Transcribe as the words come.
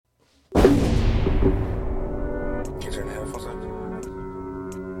We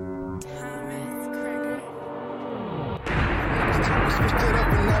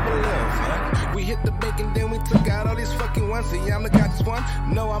hit the bank and then we took out all these fucking ones. See, I'm the got this one.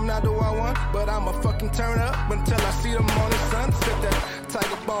 No, I'm not the wild one, but I'ma fucking turn up until I see the morning sun. Set that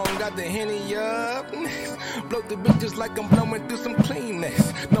tiger bone, got the Henny up. Blow the bitches like I'm blowing through some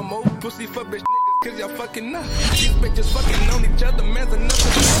Kleenex. No more pussy for bitch niggas, cause y'all fucking up. These bitches fucking on each other, man's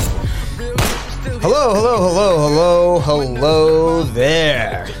enough. Real still Hello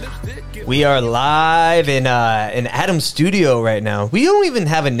there. We are live in Adam's studio right now. We don't even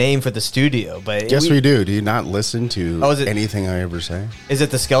have a name for the studio, but yes, we do. Do you not listen to anything I ever say? Is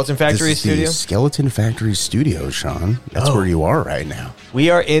it the Skeleton Factory studio? The Skeleton Factory studio, Sean. That's where you are right now. We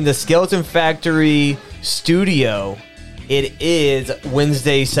are in the Skeleton Factory studio. It is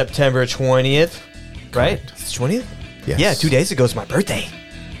Wednesday, September 20th, right? It's 20th? Yes. Yeah, 2 days ago is my birthday.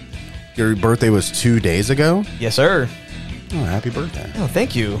 Your birthday was 2 days ago? Yes, sir. Oh, happy birthday. Oh,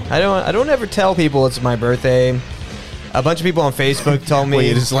 thank you. I don't ever tell people it's my birthday. A bunch of people on Facebook told me. Well,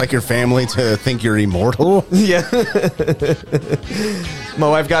 you just like your family to think you're immortal? Yeah. My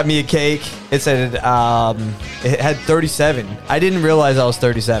wife got me a cake. It said it had 37. I didn't realize I was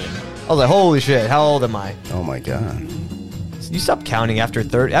 37. I was like, holy shit, how old am I? Oh my God. You stop counting after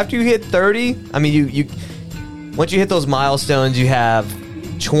 30. After you hit 30, I mean, you once you hit those milestones, you have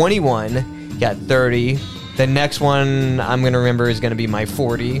 21, you got 30. The next one I'm going to remember is going to be my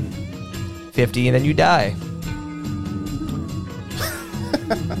 40, 50, and then you die.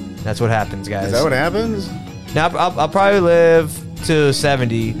 That's what happens, guys. Is that what happens? Now I'll probably live to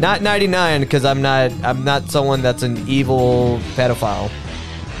 70, not 99, because I'm not someone that's an evil pedophile.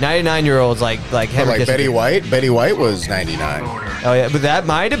 99-year-olds like Henry like Betty White. Betty White was 99. Oh yeah, but that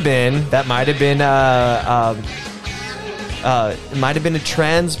might have been it might have been a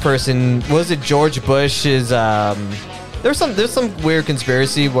trans person. Was it George Bush's? There's some weird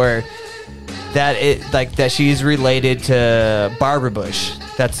conspiracy where that she's related to Barbara Bush.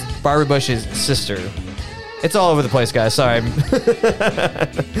 That's Barbara Bush's sister. It's all over the place, guys. Sorry.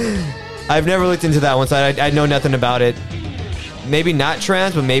 I've never looked into that one, so I know nothing about it. Maybe not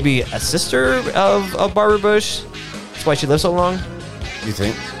trans, but maybe a sister of Barbara Bush. That's why she lived so long. You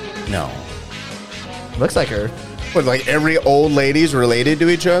think? No. Looks like her. But like every old lady's related to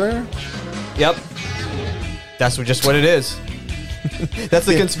each other? Yep. That's just what it is. That's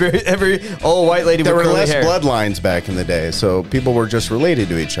the conspiracy. Every old white lady there with were curly less hair. bloodlines back in the day, so people were just related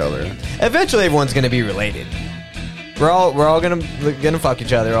to each other. Eventually, everyone's gonna be related. We're all gonna fuck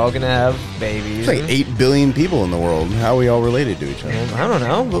each other. All gonna have babies. There's like 8 billion people in the world. How are we all related to each other? I don't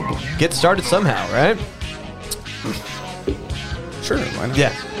know. We'll get started somehow, right? Sure, why not?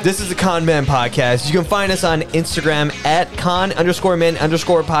 Yeah. This is the Con Men Podcast. You can find us on Instagram at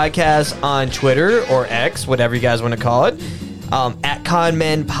con_men_podcast, on Twitter or X, whatever you guys want to call it. At Con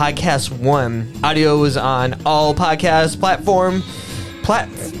Men Podcast 1. Audio is on all podcast platforms.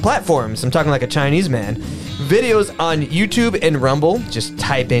 I'm talking like a Chinese man. Videos on YouTube and Rumble. Just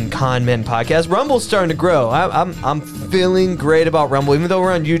type in Con Men Podcast. Rumble's starting to grow. I'm feeling great about Rumble, even though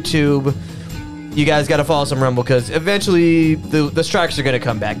we're on YouTube. You guys got to follow some Rumble because eventually the strikes are going to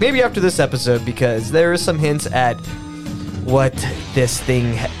come back. Maybe after this episode, because there are some hints at what this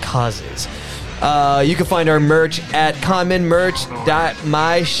thing causes. You can find our merch at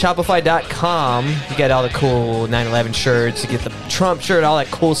commonmerch.myshopify.com. You get all the cool 9/11 shirts. You get the Trump shirt, all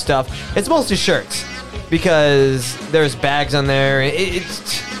that cool stuff. It's mostly shirts because there's bags on there.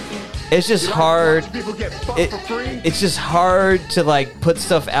 It's just hard. It's just hard to like put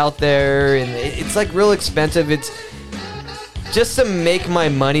stuff out there, and it's like real expensive. It's just to make my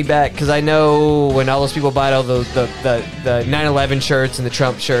money back, because I know when all those people buy all the 9/11 shirts and the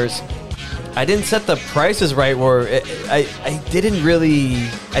Trump shirts, I didn't set the prices right. Where I didn't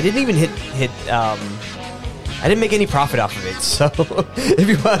even hit. I didn't make any profit off of it. So if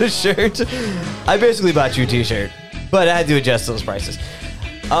you bought a shirt, I basically bought you a t-shirt, but I had to adjust those prices.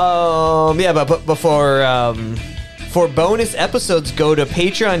 But for bonus episodes, go to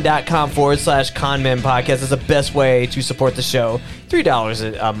patreon.com/conmenpodcast. That's the best way to support the show.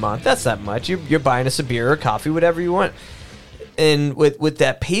 $3 a month. That's not much. You're buying us a beer or coffee, whatever you want. And with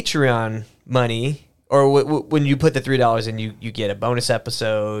that Patreon money, or when you put the $3 in, you get a bonus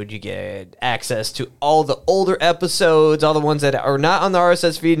episode. You get access to all the older episodes, all the ones that are not on the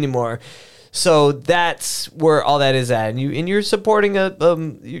RSS feed anymore. So that's where all that is at, and you're supporting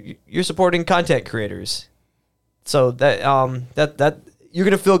you're supporting content creators. So that you're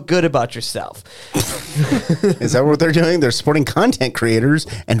gonna feel good about yourself. Is that what they're doing? They're supporting content creators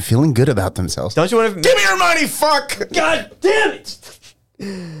and feeling good about themselves. Don't you want to give me your money? Fuck! God damn it!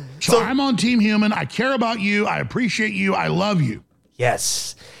 So I'm on Team Human. I care about you. I appreciate you. I love you.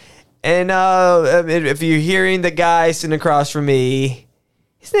 Yes. And if you're hearing the guy sitting across from me,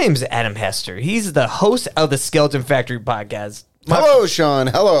 his name's Adam Hester. He's the host of the Skeleton Factory podcast. Hello, Sean.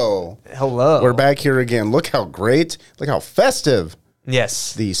 Hello. Hello. We're back here again. Look how great. Look how festive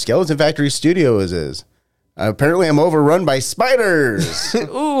Yes. the Skeleton Factory studios is. Apparently, I'm overrun by spiders.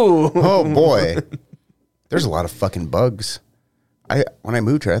 Ooh. Oh, boy. There's a lot of fucking bugs. When I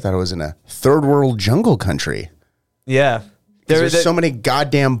moved here, I thought I was in a third world jungle country. Yeah. There's so many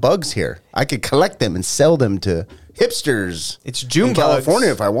goddamn bugs here. I could collect them and sell them to hipsters. It's June in bugs. California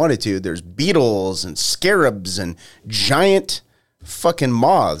if I wanted to. There's beetles and scarabs and giant fucking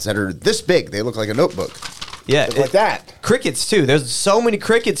moths that are this big. They look like a notebook. Yeah. Like that. Crickets, too. There's so many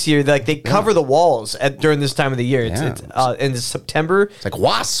crickets here. Like they cover the walls during this time of the year. It's in September. It's like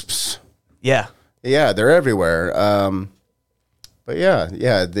wasps. Yeah. Yeah, they're everywhere. But yeah,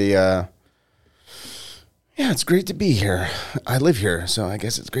 it's great to be here. I live here, so I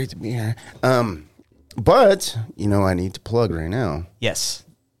guess it's great to be here. But, I need to plug right now. Yes.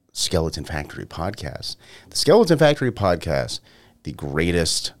 Skeleton Factory podcast. The Skeleton Factory podcast, the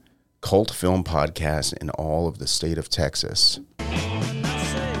greatest cult film podcast in all of the state of Texas.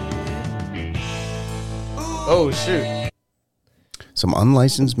 Oh, shoot. Some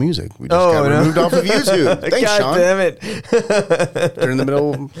unlicensed music. We just got removed off of YouTube. Thanks, God Sean. damn it. They're in the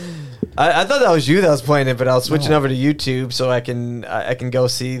middle. I thought that was you that was playing it, but I was switching over to YouTube so I can go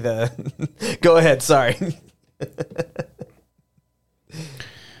see the... Go ahead, sorry.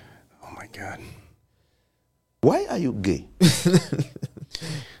 Oh, my God. Why are you gay?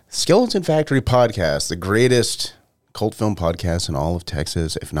 Skeleton Factory podcast, the greatest cult film podcast in all of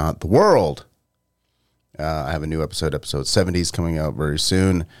Texas, if not the world. I have a new episode 70 is coming out very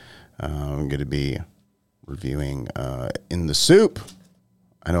soon. I'm going to be reviewing In the Soup.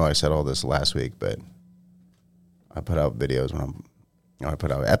 I know I said all this last week, but I put out videos I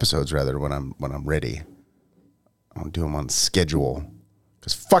put out episodes rather when I'm ready. I don't do them on schedule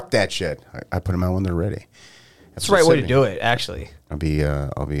because fuck that shit. I put them out when they're ready. That's the right way to do it, actually. I'll be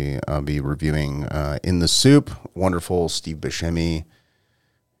reviewing In the Soup, wonderful Steve Buscemi,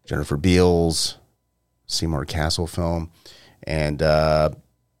 Jennifer Beals, Seymour Castle film, and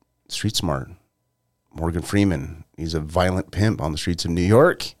Street Smart, Morgan Freeman. He's a violent pimp on the streets of New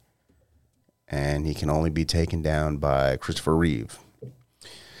York, and he can only be taken down by Christopher Reeve.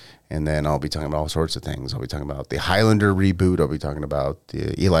 And then I'll be talking about all sorts of things. I'll be talking about the Highlander reboot. I'll be talking about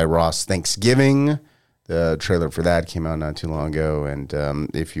the Eli Roth Thanksgiving. The trailer for that came out not too long ago. And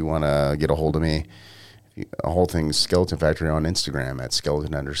if you want to get a hold of me, a whole thing Skeleton Factory on Instagram at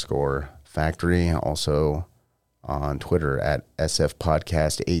skeleton_factory. Also on Twitter at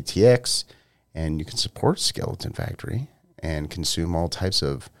SFPodcastATX. And you can support Skeleton Factory and consume all types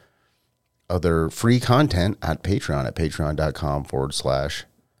of other free content at Patreon at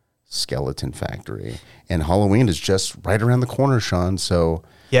patreon.com/Skeleton Factory. And Halloween is just right around the corner, Sean. So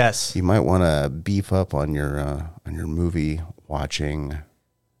yes, you might want to beef up on your movie watching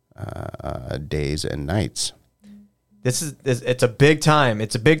days and nights. It's a big time.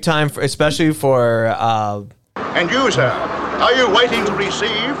 It's a big time, especially for... And you, sir, are you waiting to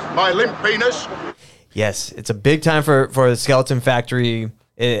receive my limp penis? Yes, it's a big time for the Skeleton Factory.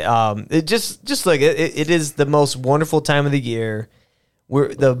 It just like it is the most wonderful time of the year.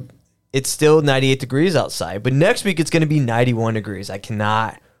 It's still 98 degrees outside, but next week it's going to be 91 degrees. I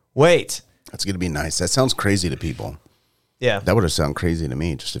cannot wait. That's going to be nice. That sounds crazy to people. Yeah, that would have sounded crazy to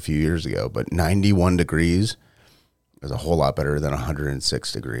me just a few years ago. But 91 degrees is a whole lot better than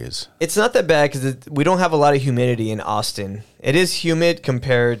 106 degrees. It's not that bad because we don't have a lot of humidity in Austin. It is humid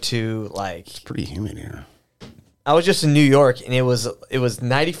compared to like... It's pretty humid here. I was just in New York and it was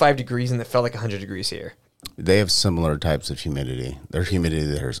 95 degrees and it felt like 100 degrees here. They have similar types of humidity. Their humidity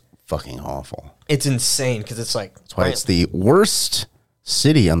there is fucking awful. It's insane because it's like... That's why it's the worst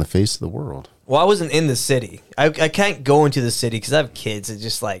city on the face of the world. Well, I wasn't in the city. I can't go into the city because I have kids. It's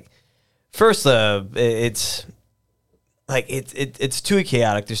just like... First, it's... Like it's too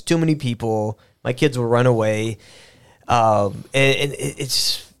chaotic. There's too many people. My kids will run away, and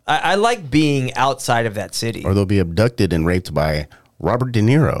it's. I like being outside of that city. Or they'll be abducted and raped by Robert De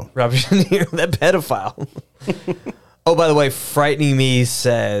Niro. Robert De Niro, that pedophile. Oh, by the way, Frightening Me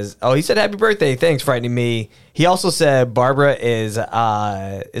says. Oh, he said happy birthday. Thanks, Frightening Me. He also said Barbara is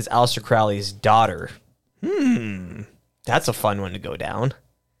Aleister Crowley's daughter. That's a fun one to go down.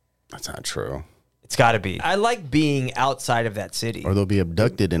 That's not true. It's got to be. I like being outside of that city. Or they'll be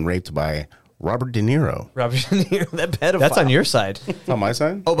abducted and raped by Robert De Niro. Robert De Niro, that pedophile. That's on your side. It's on my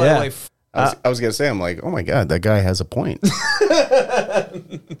side? Oh, by the way. I was gonna say, I'm like, oh my god, that guy has a point.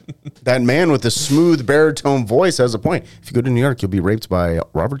 That man with the smooth baritone voice has a point. If you go to New York, you'll be raped by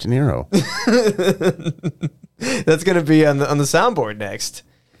Robert De Niro. That's gonna be on the soundboard next.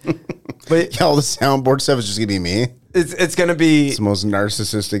 But Yeah, all the soundboard stuff is just gonna be me. it's gonna be It's the most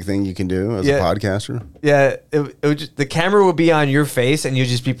narcissistic thing you can do as a podcaster. Yeah, it would just, the camera will be on your face, and you'll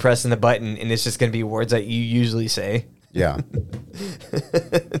just be pressing the button, and it's just gonna be words that you usually say. Yeah.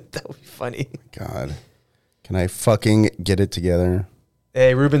 That would be funny. God, can I fucking get it together?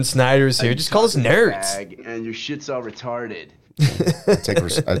 Hey, Ruben Snyder's here. Just call us nerds. And your shit's all retarded.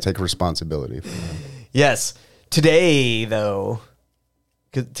 I take responsibility for that. Yes. Today, though,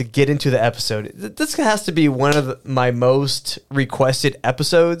 to get into the episode, this has to be one of my most requested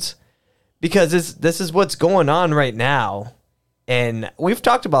episodes because this is what's going on right now. And we've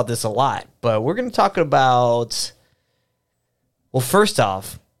talked about this a lot, but we're going to talk about... Well, first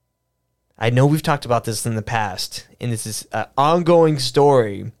off, I know we've talked about this in the past, and this is an ongoing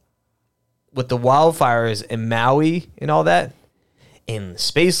story with the wildfires in Maui and all that, and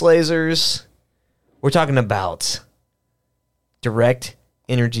space lasers. We're talking about direct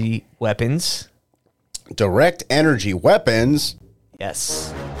energy weapons. Direct energy weapons.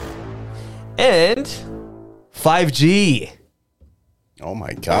 Yes. And 5G. Oh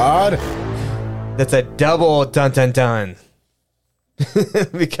my god. That's a double dun dun dun.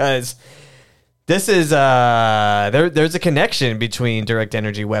 Because this is there's a connection between direct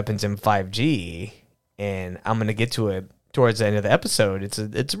energy weapons and 5G, and I'm gonna get to it towards the end of the episode.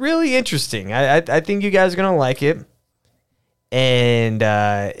 It's really interesting. I think you guys are gonna like it, and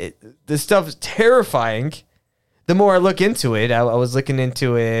this stuff is terrifying. The more I look into it, I was looking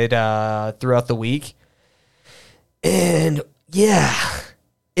into it throughout the week, and yeah,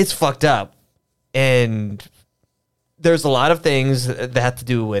 it's fucked up, and there's a lot of things that have to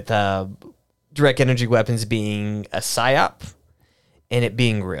do with direct energy weapons being a psyop and it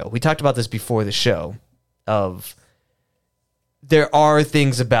being real. We talked about this before the show of there are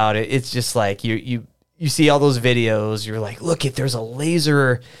things about it. It's just like you see all those videos. You're like, look, if there's a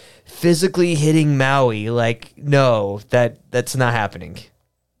laser physically hitting Maui, like, no, that's not happening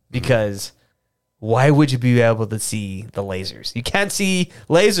because why would you be able to see the lasers? You can't see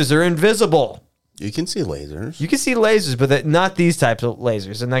lasers. They're invisible. You can see lasers. You can see lasers, but not these types of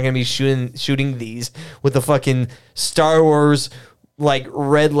lasers. They're not going to be shooting these with the fucking Star Wars like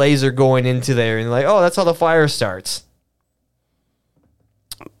red laser going into there and like, oh, that's how the fire starts.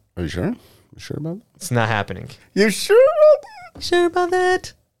 Are you sure? You sure about that? It's not happening. You sure about that? Sure about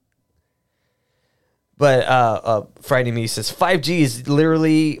that? But Friday Me says 5G is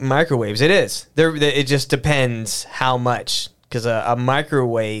literally microwaves. It is. It just depends how much. Because a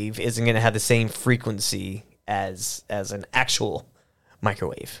microwave isn't going to have the same frequency as an actual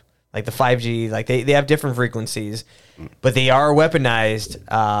microwave. Like the 5G, like they have different frequencies, but they are weaponized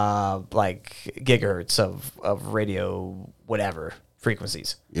like gigahertz of radio, whatever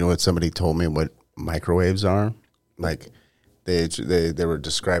frequencies. You know what somebody told me what microwaves are? Like they were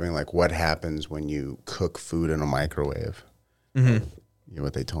describing like what happens when you cook food in a microwave. Mm-hmm. You know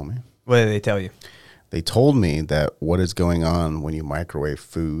what they told me? What did they tell you? They told me that what is going on when you microwave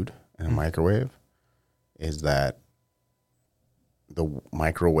food in a microwave is that the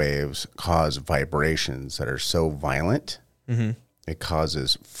microwaves cause vibrations that are so violent, it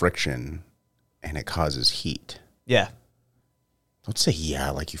causes friction and it causes heat. Yeah. Don't say yeah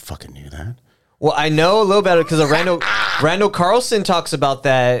like you fucking knew that. Well, I know a little about it because Randall Carlson talks about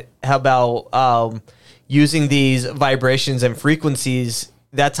that, how about using these vibrations and frequencies.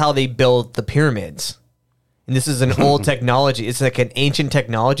 That's how they build the pyramids. And this is an old technology. It's like an ancient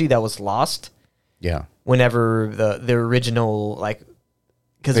technology that was lost. Yeah. Whenever the original, like,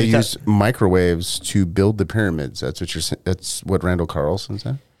 because they use microwaves to build the pyramids. That's what Randall Carlson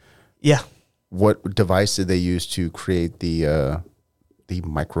said. Yeah. What device did they use to create the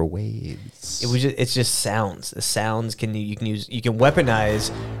microwaves? It's just sounds. The sounds you can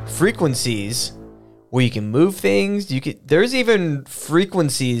weaponize frequencies where you can move things. There's even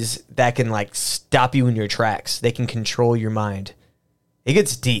frequencies that can like stop you in your tracks. They can control your mind. It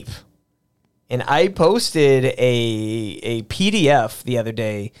gets deep. And I posted a PDF the other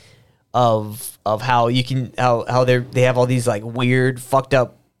day of how you can how they have all these like weird fucked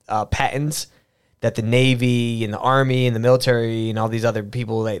up patents that the Navy and the Army and the military and all these other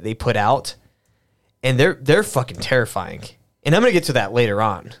people they put out, and they're fucking terrifying. And I'm gonna get to that later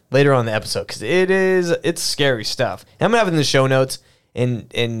on in the episode because it's scary stuff. And I'm gonna have it in the show notes.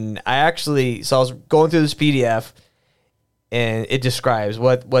 And I actually I was going through this PDF, and it describes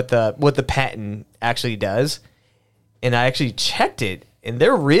what the patent actually does. And I actually checked it, and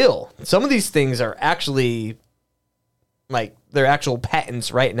they're real. Some of these things are actually like they're actual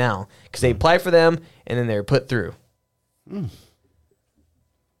patents right now because they apply for them and then they're put through. Well,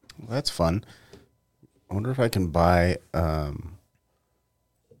 that's fun. I wonder if I can buy.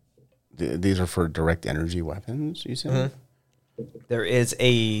 These are for direct energy weapons. You said. There is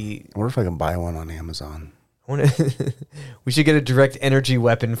a. I wonder if I can buy one on Amazon. We should get a direct energy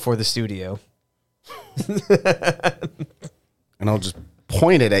weapon for the studio. And I'll just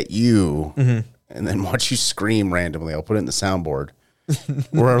point it at you and then watch you scream randomly. I'll put it in the soundboard.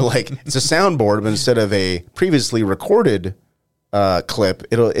 Or like it's a soundboard, but instead of a previously recorded clip,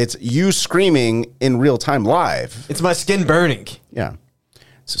 it's you screaming in real time live. It's my skin burning. Yeah.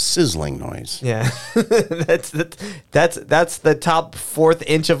 It's a sizzling noise. Yeah. that's the top 4th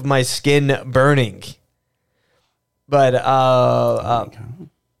inch of my skin burning. But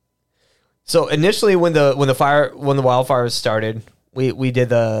so initially when the wildfires started, we did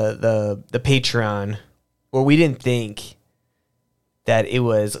the Patreon where we didn't think that it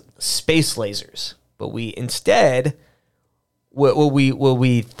was space lasers, but we instead what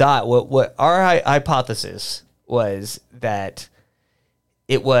we thought what our hypothesis was that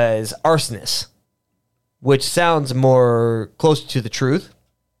it was arsonists, which sounds more close to the truth.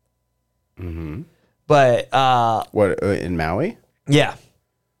 Mm-hmm. But what in Maui? Yeah.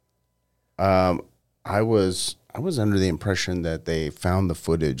 I was under the impression that they found the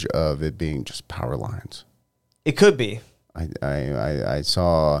footage of it being just power lines. It could be. I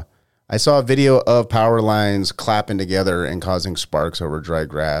saw a video of power lines clapping together and causing sparks over dry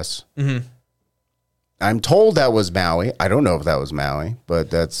grass. Mm-hmm. I'm told that was Maui. I don't know if that was Maui, but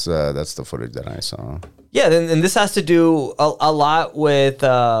that's the footage that I saw. Yeah, and this has to do a lot with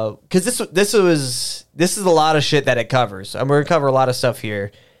because this is a lot of shit that it covers. I'm going to cover a lot of stuff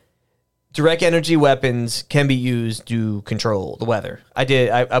here. Direct energy weapons can be used to control the weather. I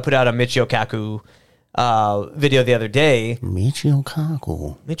put out a Michio Kaku video the other day. Michio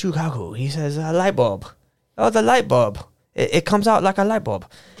Kaku. He says a light bulb. Oh, the light bulb. It comes out like a light bulb.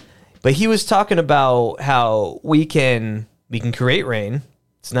 But he was talking about how we can create rain.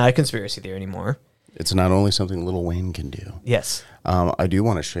 It's not a conspiracy theory anymore. It's not only something Lil Wayne can do. Yes. I do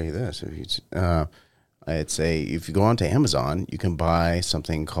want to show you this. If you go onto Amazon, you can buy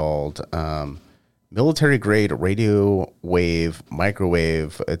something called military grade radio wave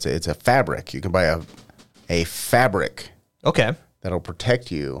microwave. It's a fabric. You can buy a fabric. Okay. That'll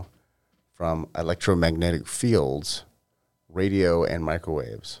protect you from electromagnetic fields, radio and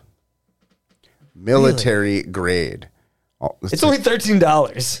microwaves. Military grade. It's only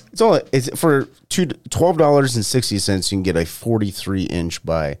 $13. It's for $12.60. You can get a 43-inch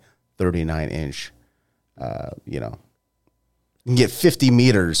by 39-inch. You can get 50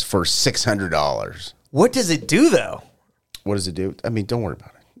 meters for $600. What does it do, though? What does it do? I mean, don't worry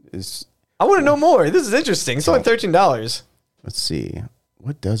about it. I want to know more. This is interesting. It's only $13. Let's see.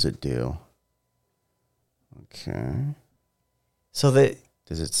 What does it do? Okay.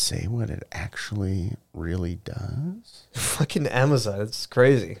 Does it say what it actually really does? Fucking Amazon. It's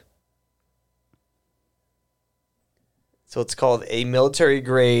crazy. So it's called a military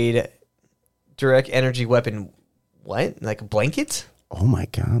grade direct energy weapon. What? Like a blanket? Oh my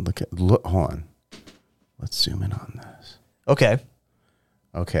God. Look, hold on. Let's zoom in on this. Okay.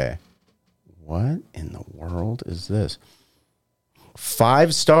 What in the world is this?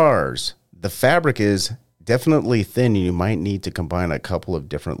 5 stars. The fabric is definitely thin. You might need to combine a couple of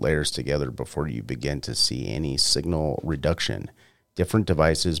different layers together before you begin to see any signal reduction. Different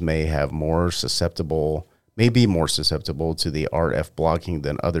devices may be more susceptible to the RF blocking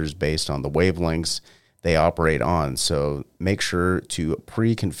than others based on the wavelengths they operate on. So make sure to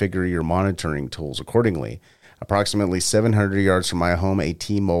pre-configure your monitoring tools accordingly. Approximately 700 yards from my home,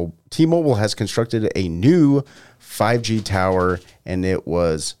 T-Mobile has constructed a new 5G tower, and it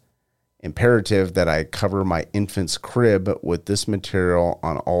was imperative that I cover my infant's crib with this material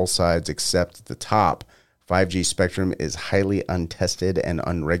on all sides except the top. 5G spectrum is highly untested and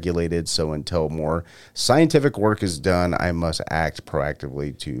unregulated, so until more scientific work is done, I must act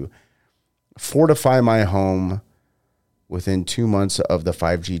proactively to fortify my home. Within 2 months of the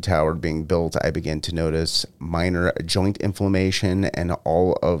 5G tower being built, I began to notice minor joint inflammation, and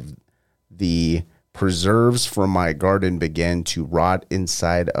all of the preserves from my garden began to rot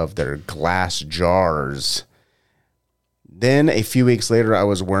inside of their glass jars. Then a few weeks later, I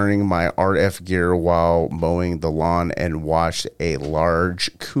was wearing my RF gear while mowing the lawn and watched a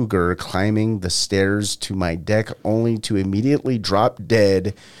large cougar climbing the stairs to my deck, only to immediately drop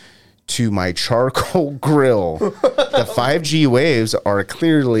dead to my charcoal grill. The 5G waves are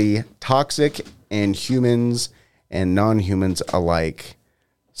clearly toxic, and humans and non-humans alike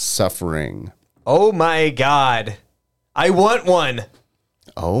suffering. Oh my God. I want one.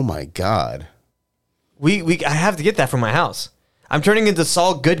 Oh my God. I have to get that from my house. I'm turning into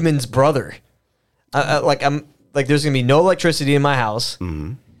Saul Goodman's brother. There's gonna be no electricity in my house.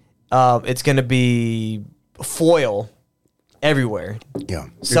 It's gonna be foil everywhere. Yeah.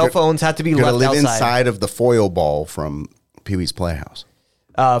 Cell phones have to be You're left gonna live outside. inside of the foil ball from Pee-wee's Playhouse.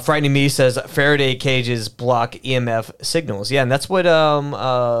 Frightening Me says Faraday cages block EMF signals. Yeah, and that's what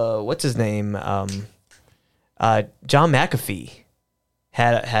what's his name? John McAfee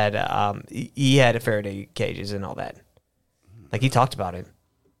had he had Faraday cages and all that. Like he talked about it.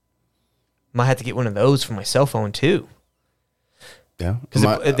 Might have to get one of those for my cell phone too. Yeah.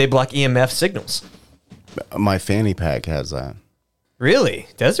 Because they block EMF signals. My fanny pack has that. Really?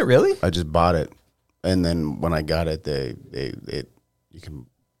 Does it really? I just bought it, and then when I got it, you can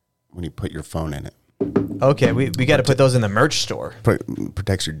when you put your phone in it, Okay, we got to put those in the merch store.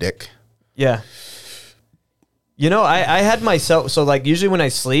 protects your dick. Yeah. You know, I had myself, so like usually when I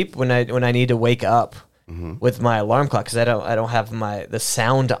sleep, when I need to wake up with my alarm clock, because I don't have the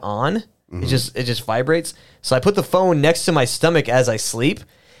sound on, it just vibrates. So I put the phone next to my stomach as I sleep,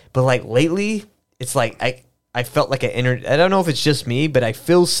 but like lately, it's like I felt like I don't know if it's just me, but I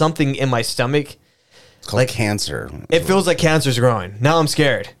feel something in my stomach. It's called cancer. It feels like cancer's growing. Now I'm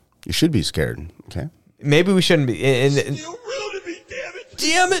scared. You should be scared. Okay. Maybe we shouldn't be. You ruined me, damn it.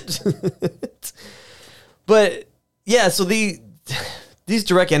 Damn it. But yeah, so these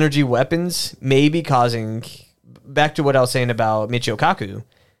direct energy weapons may be causing, back to what I was saying about Michio Kaku,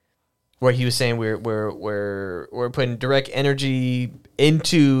 where he was saying we're putting direct energy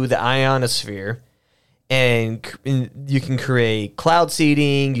into the ionosphere, and you can create cloud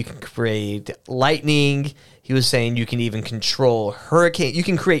seeding, you can create lightning. He was saying you can even control hurricane. You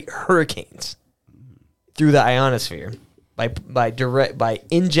can create hurricanes through the ionosphere by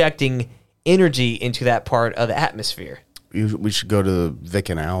injecting energy into that part of the atmosphere. We should go to Vic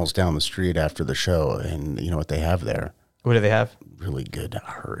and Al's down the street after the show, and you know what they have there? What do they have? Really good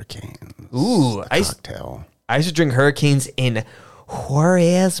hurricanes. Ooh, cocktail. I used to drink hurricanes in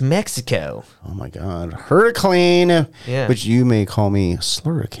Juarez, Mexico. Oh my God, hurricane! Yeah. But you may call me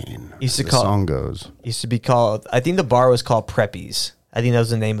Slurricane. Used to the call- song goes. Used to be called, I think the bar was called Preppies. I think that was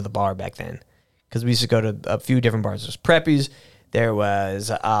the name of the bar back then. Because we used to go to a few different bars. There was Preppies, there was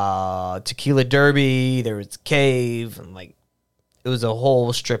Tequila Derby, there was Cave, and like it was a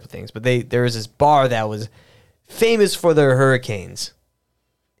whole strip of things. But there was this bar that was famous for their hurricanes.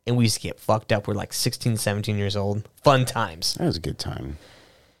 And we used to get fucked up. We're like 16, 17 years old. Fun times. That was a good time.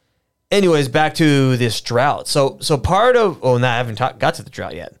 Anyways, back to this drought. So part of, I haven't got to the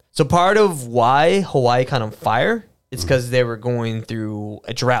drought yet. So part of why Hawaii caught on fire is because they were going through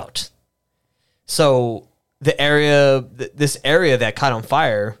a drought. So this area that caught on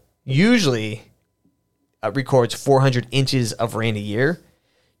fire usually records 400 inches of rain a year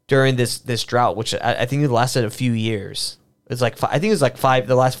during this drought, which I think it lasted a few years. It's like, I think it was like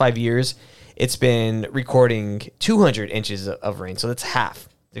the last 5 years, it's been recording 200 inches of rain. So that's half.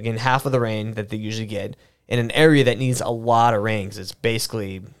 They're getting half of the rain that they usually get in an area that needs a lot of rain. 'Cause it's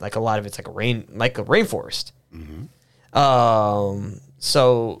basically like a lot of it's like a rainforest.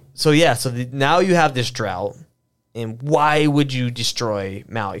 So now you have this drought, and why would you destroy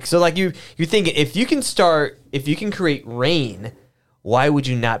Maui? So like you're thinking, if you can create rain, why would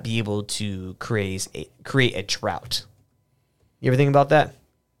you not be able to create a drought? You ever think about that?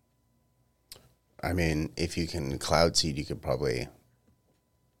 I mean, if you can cloud seed, you could probably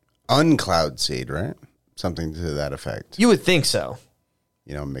uncloud seed, right? Something to that effect. You would think so.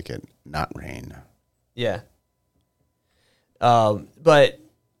 You know, make it not rain. Yeah. But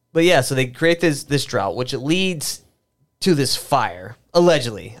yeah, so they create this drought, which it leads to this fire.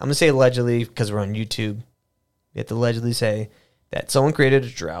 Allegedly. I'm gonna say allegedly because we're on YouTube. You have to allegedly say that someone created a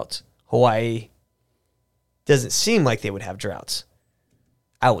drought. Hawaii doesn't seem like they would have droughts.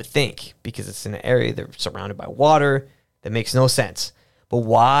 I would think, because it's in an area they're surrounded by water. That makes no sense. But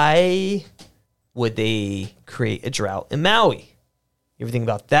why would they create a drought in Maui? You ever think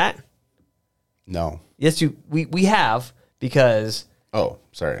about that? No. Yes, we have, because Oh,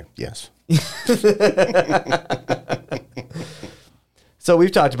 sorry. Yes. so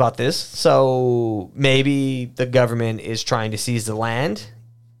we've talked about this. So maybe the government is trying to seize the land,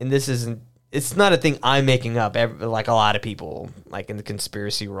 and it's not a thing I'm making up. Like a lot of people, like in the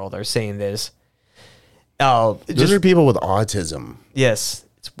conspiracy world, are saying this. Those are people with autism. Yes,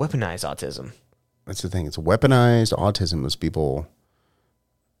 it's weaponized autism. That's the thing. It's weaponized autism. Those people.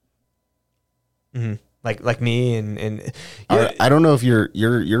 Like me and I don't know if you're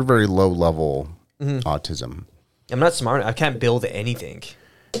very low level autism. I'm not smart. I can't build anything.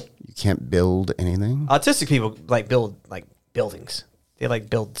 You can't build anything? Autistic people like build like buildings. They like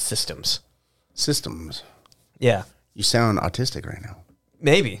build systems. Systems. Yeah. You sound autistic right now.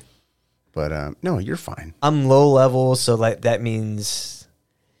 Maybe. But no, you're fine. I'm low level, so like that means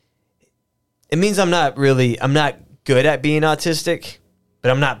I'm not good at being autistic,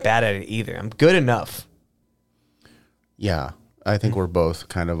 but I'm not bad at it either. I'm good enough. Yeah. I think we're both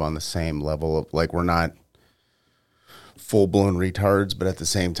kind of on the same level of like we're not full blown retards, but at the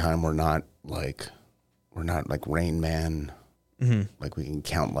same time we're not like Rain Man. Mm-hmm. Like we can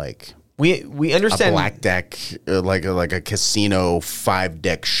count like we understand a black deck, like a casino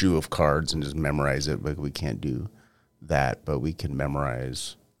 5-deck shoe of cards and just memorize it. Like we can't do that, but we can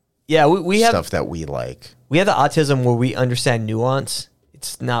memorize. Yeah, we have stuff that we like. We have the autism where we understand nuance.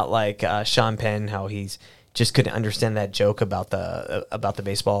 It's not like Sean Penn, how he's just couldn't understand that joke about the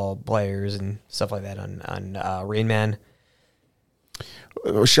baseball players and stuff like that on Rain Man.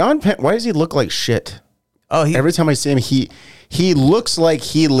 Sean Penn, why does he look like shit? Oh, every time I see him, he looks like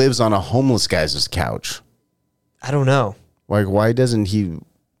he lives on a homeless guy's couch. I don't know. Like, why doesn't he?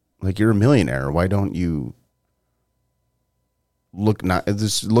 Like, you're a millionaire. Why don't you look not? He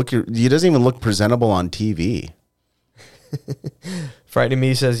doesn't even look presentable on TV. Friday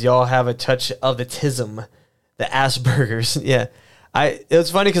Me says y'all have a touch of the tism, the Asperger's. Yeah, it was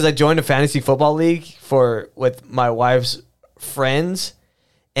funny because I joined a fantasy football league with my wife's friends,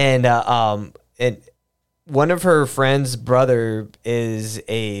 and one of her friends' brother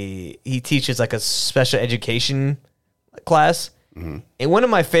he teaches like a special education class. Mm-hmm. And one of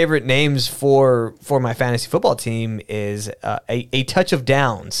my favorite names for my fantasy football team is a touch of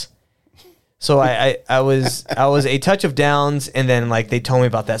downs. So I was a touch of downs, and then like they told me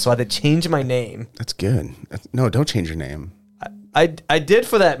about that, so I had to change my name. That's good. No, don't change your name. I did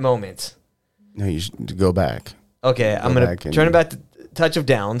for that moment. No, you should go back. Okay, I'm gonna turn it back to touch of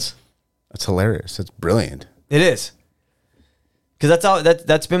downs. That's hilarious. That's brilliant. It is, because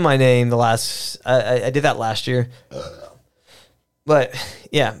that's been my name the last. I did that last year, but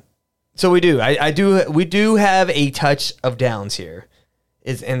yeah. So we do. We do have a touch of downs here,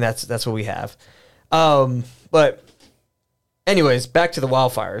 and that's what we have. But anyways, back to the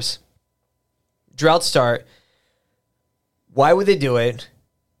wildfires. Drought start. Why would they do it?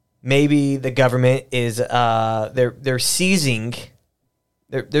 Maybe the government is they're seizing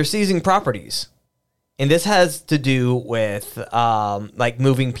properties, and this has to do with like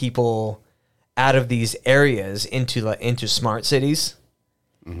moving people out of these areas into smart cities,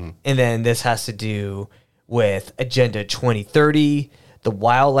 mm-hmm. And then this has to do with Agenda 2030, the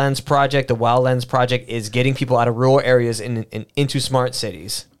Wildlands Project. The Wildlands Project is getting people out of rural areas and into smart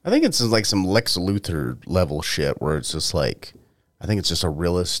cities. I think it's like some Lex Luthor level shit where it's just like, I think it's just a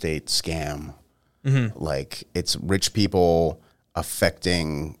real estate scam. Mm-hmm. Like it's rich people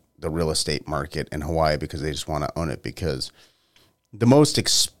affecting the real estate market in Hawaii because they just want to own it, because the most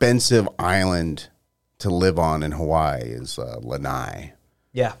expensive island to live on in Hawaii is Lanai.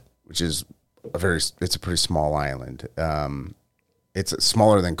 Yeah. Which is it's a pretty small island. It's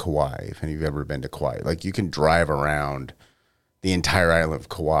smaller than Kauai, if you've ever been to Kauai. Like you can drive around the entire island of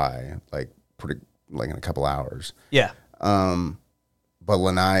Kauai in a couple hours. Yeah. But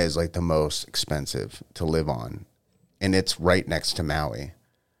Lanai is like the most expensive to live on, and it's right next to Maui.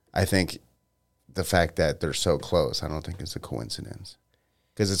 I think the fact that they're so close, I don't think it's a coincidence,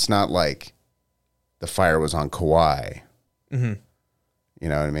 because it's not like the fire was on Kauai. Mm-hmm. You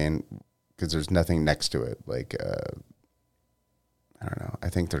know what I mean? Because there's nothing next to it. Like, I don't know. I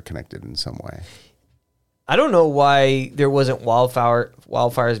think they're connected in some way. I don't know why there wasn't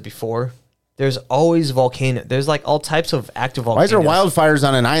wildfires before. There's always volcano. There's like all types of active volcanoes. Why is there wildfires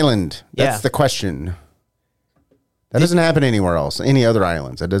on an island? That's the question. That doesn't happen anywhere else. Any other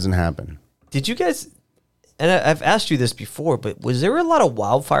islands. That doesn't happen. Did you guys, and I've asked you this before, but was there a lot of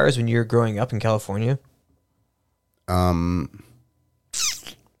wildfires when you were growing up in California? Not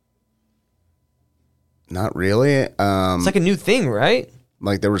really. It's like a new thing, right?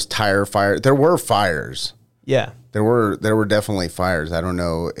 Like there was tire fire. There were fires. Yeah. There were definitely fires. I don't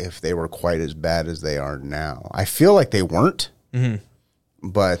know if they were quite as bad as they are now. I feel like they weren't. Mm-hmm.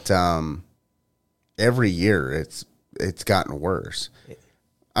 But every year it's gotten worse.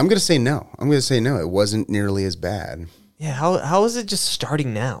 I'm going to say no. It wasn't nearly as bad. Yeah, how is it just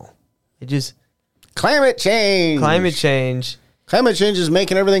starting now? It just Climate change. Climate change is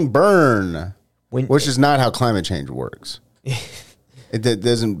making everything burn. Which is not how climate change works. It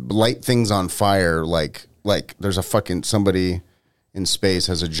doesn't light things on fire like there's a fucking somebody in space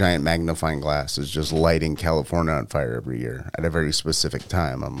has a giant magnifying glass, is just lighting California on fire every year at a very specific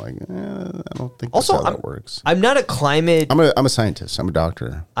time. I'm like, I don't think that's how that works. I'm not a climate. I'm a scientist. I'm a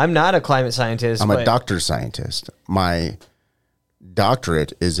doctor. I'm not a climate scientist. I'm a doctor scientist. My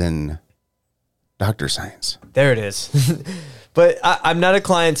doctorate is in doctor science. There it is. But I'm not a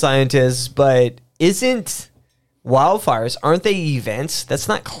climate scientist, but isn't wildfires, aren't they events? That's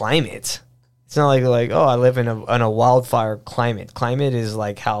not climate. It's not like oh, I live in a wildfire climate. Climate is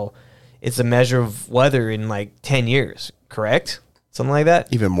like how it's a measure of weather in like 10 years, correct? Something like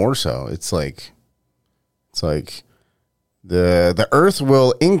that? Even more so. It's like the Earth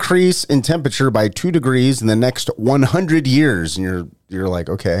will increase in temperature by 2 degrees in the next 100 years, and you're like,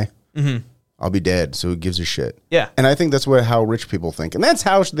 okay, I'll be dead. So who gives a shit? Yeah. And I think that's how rich people think, and that's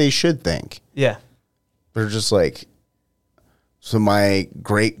how they should think. Yeah. They're just like, so my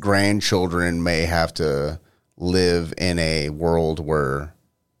great grandchildren may have to live in a world where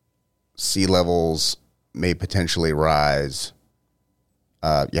sea levels may potentially rise.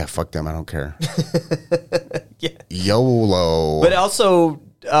 Yeah, fuck them. I don't care. Yeah. YOLO. But also,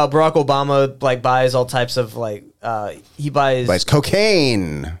 Barack Obama like buys all types of like he buys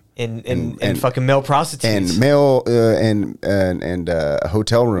cocaine and fucking male prostitutes and male and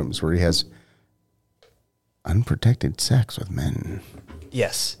hotel rooms where he has unprotected sex with men.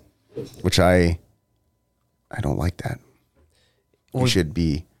 Yes. Which I don't like that. You should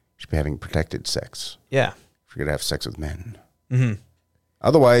be having protected sex. Yeah. If you're gonna have sex with men. Mm-hmm.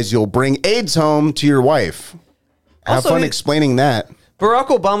 Otherwise, you'll bring AIDS home to your wife. Have fun explaining that. Barack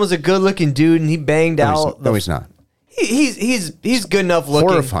Obama's a good-looking dude, and he banged out. No, he's not. He's good enough looking.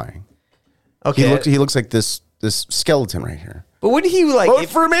 Horrifying. Okay. He looks like this skeleton right here. But wouldn't he like vote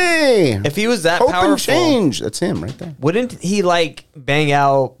for me? If he was that Hope powerful, and change. That's him right there. Wouldn't he like bang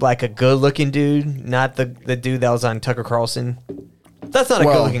out like a good-looking dude, not the dude that was on Tucker Carlson? That's not a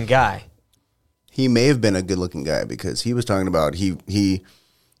good-looking guy. He may have been a good-looking guy because he was talking about he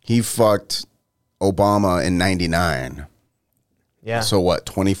fucked Obama in 99. Yeah. So what,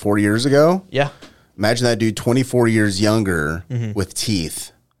 24 years ago? Yeah. Imagine that dude 24 years younger with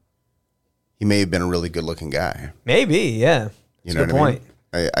teeth. He may have been a really good-looking guy. Maybe, yeah. You know what I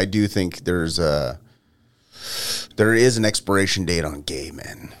mean? I do think there is an expiration date on gay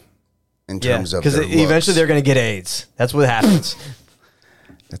men in terms of their looks. Because eventually they're going to get AIDS. That's what happens.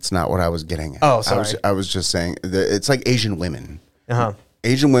 That's not what I was getting at. Oh, sorry. I was just saying it's like Asian women. Uh-huh.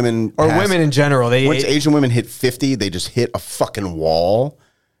 Asian women or women in general. Once Asian women hit 50, they just hit a fucking wall,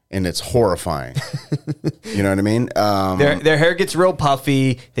 and it's horrifying. You know what I mean? Their hair gets real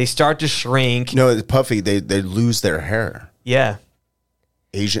puffy. They start to shrink. No, it's puffy. They lose their hair. Yeah.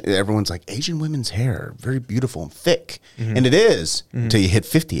 Everyone's like, Asian women's hair, very beautiful and thick. And it is until you hit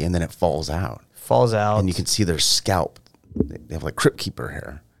 50, and then it falls out. And you can see their scalp. They have like Crypt Keeper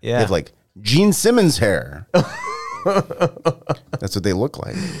hair. Yeah. They have like Gene Simmons hair. That's what they look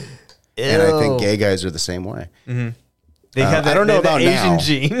like. Ew. And I think gay guys are the same way. They have I don't know about Asian now.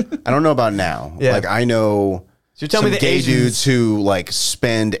 gene. I don't know about now. Yeah. Like I know so you're telling me the gay Asians... dudes who like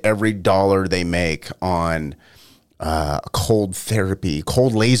spend every dollar they make on cold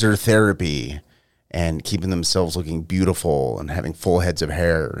laser therapy, and keeping themselves looking beautiful and having full heads of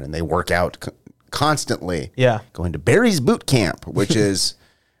hair, and they work out constantly. Yeah. Going to Barry's Boot Camp, which is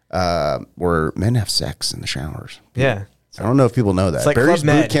where men have sex in the showers. Yeah. I don't know if people know that. Like Barry's Club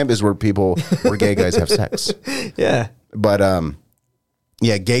Med. Boot Camp is where gay guys have sex. Yeah. But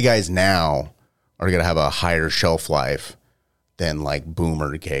yeah, gay guys now are gonna have a higher shelf life than like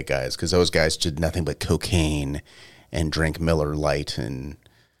boomer gay guys, because those guys did nothing but cocaine and drink Miller Lite and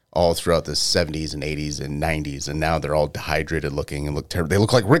all throughout the 70s and 80s and 90s, and now they're all dehydrated looking and look terrible. They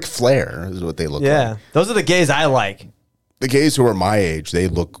look like Ric Flair is what they look like. Yeah. Those are the gays I like. The gays who are my age, they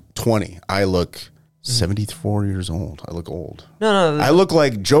look 20. I look 74 years old. I look old. No. I look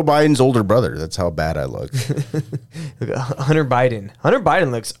like Joe Biden's older brother. That's how bad I look. Hunter Biden. Hunter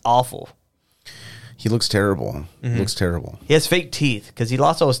Biden looks awful. He looks terrible. He looks terrible. He has fake teeth because he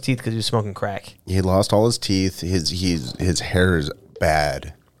lost all his teeth because he was smoking crack. He lost all his teeth. His hair is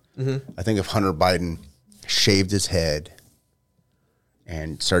bad. I think if Hunter Biden shaved his head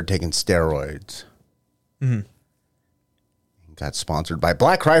and started taking steroids, got sponsored by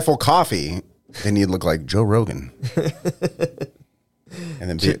Black Rifle Coffee, then he'd look like Joe Rogan.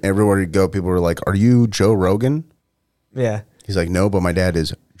 And then everywhere you go, people were like, "Are you Joe Rogan?" Yeah. He's like, "No, but my dad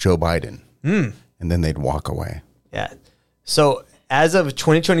is Joe Biden." And then they'd walk away. Yeah. So as of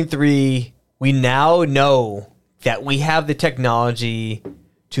 2023, we now know that we have the technology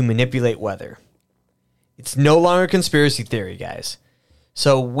to manipulate weather. It's no longer a conspiracy theory, guys.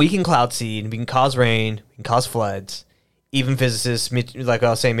 So we can cloud seed, we can cause rain, we can cause floods. even physicists, like I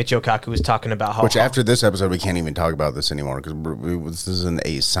was saying, Michio Kaku was talking about how. Which after this episode, we can't even talk about this anymore because this isn't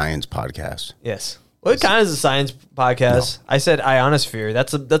a science podcast. Yes. Well, it kind of is a science podcast. No. I said ionosphere.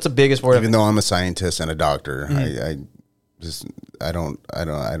 That's the biggest word. Even though I'm a scientist and a doctor, I'm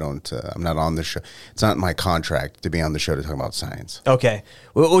not on the show. It's not my contract to be on the show to talk about science. Okay.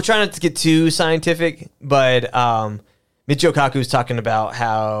 We'll try not to get too scientific, but Michio Kaku was talking about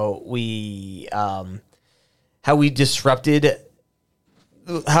how we disrupted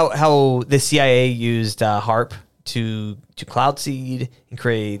how the CIA used HARP to cloud seed and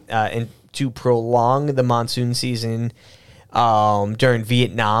create and to prolong the monsoon season during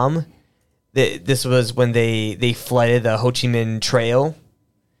Vietnam. This was when they flooded the Ho Chi Minh Trail,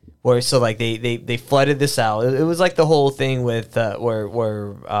 where they flooded this out. It was like the whole thing with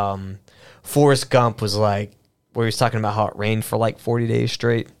where Forrest Gump was like, where he was talking about how it rained for like 40 days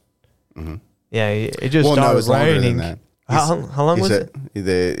straight. Mm-hmm. Yeah, it just started raining. How long was it?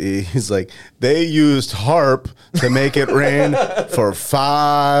 He's like, they used HARP to make it rain for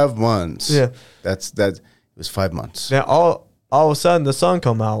 5 months. Yeah, it was 5 months. Now all of a sudden the sun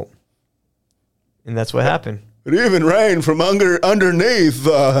come out, and that's what happened. It even rained from underneath.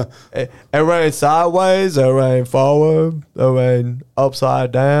 It rained sideways. It rained forward. It rained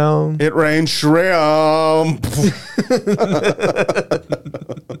upside down. It rained shrimp.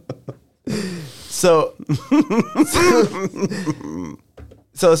 So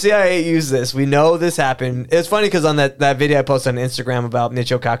CIA used this. We know this happened. It's funny because on that video I posted on Instagram about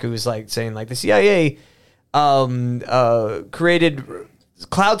Michio Kaku was like saying like the CIA created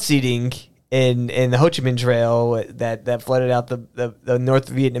cloud seeding in the Ho Chi Minh Trail that flooded out the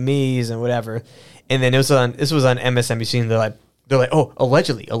North Vietnamese and whatever. And then this was on MSNBC, and they're like, oh,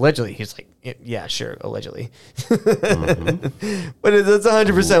 allegedly. He's like, yeah, sure, allegedly. Mm-hmm. But that's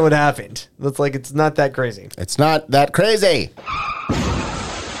 100% what happened. It's like, it's not that crazy. It's not that crazy.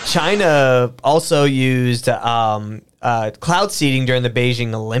 China also used cloud seeding during the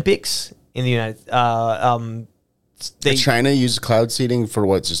Beijing Olympics in the United China used cloud seeding for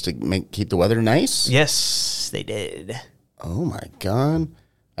what? Just to keep the weather nice? Yes, they did. Oh my God.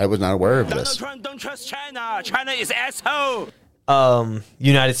 I was not aware of this. Donald Trump, don't trust China. China is asshole.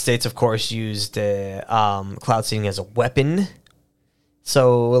 United States, of course, used cloud seeding as a weapon.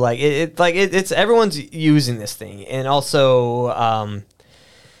 So like it's everyone's using this thing, and also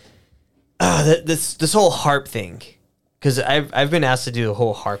this whole HARP thing, because I've been asked to do a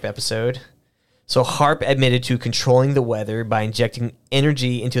whole HARP episode. So HARP admitted to controlling the weather by injecting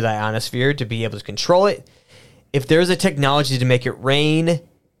energy into the ionosphere to be able to control it. If there's a technology to make it rain,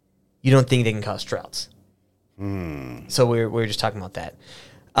 you don't think they can cause droughts. So we're just talking about that.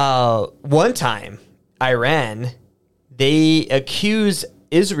 One time, Iran, they accused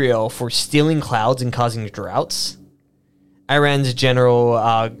Israel for stealing clouds and causing droughts. Iran's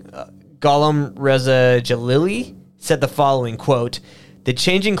General Ghulam Reza Jalili said the following, quote, "The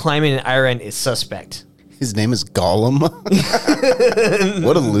changing climate in Iran is suspect." His name is Gollum?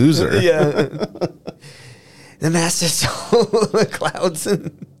 What a loser. Yeah. The master stole the clouds.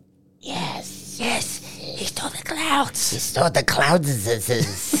 Yes, he stole the clouds. He stole the clouds.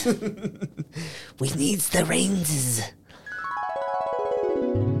 We needs the rains.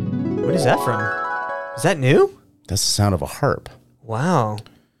 What is that from? Is that new? That's the sound of a harp. Wow.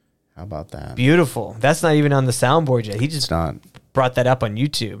 How about that? Beautiful. That's not even on the soundboard yet. He just brought that up on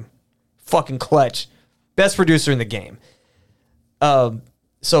YouTube. Fucking clutch. Best producer in the game. So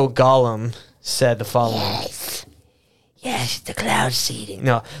Gollum said the following. Yes, the cloud seeding.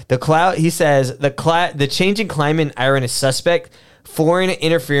 No, he says the changing climate in Iran is suspect. Foreign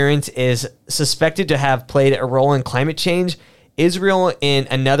interference is suspected to have played a role in climate change. Israel and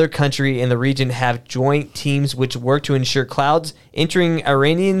another country in the region have joint teams which work to ensure clouds entering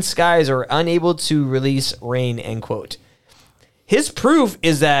Iranian skies are unable to release rain, end quote. His proof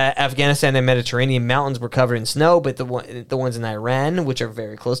is that Afghanistan and Mediterranean mountains were covered in snow, but the ones in Iran, which are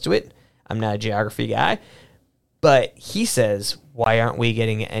very close to it, I'm not a geography guy, but he says, why aren't we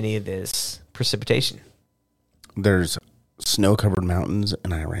getting any of this precipitation? There's snow-covered mountains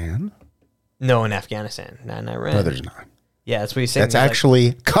in Iran? No, in Afghanistan, not in Iran. No, there's not. Yeah, that's what he's saying. That's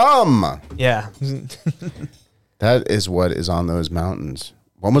actually cum. Yeah. That is what is on those mountains.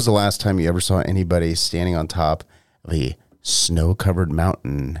 When was the last time you ever saw anybody standing on top of a snow-covered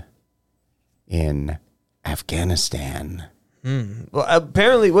mountain in Afghanistan? Well,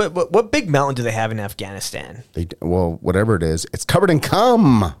 apparently, what big mountain do they have in Afghanistan? Whatever it is, it's covered in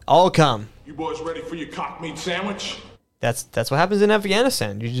cum. All cum. You boys ready for your cock meat sandwich? That's what happens in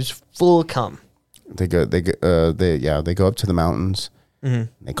Afghanistan. You're just full of cum. They go up to the mountains. Mm-hmm. And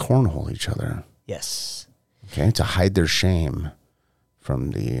they cornhole each other. Yes. Okay, to hide their shame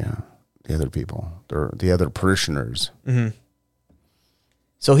from the other people, the other parishioners. Mm-hmm.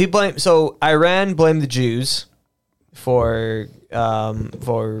 So Iran blamed the Jews for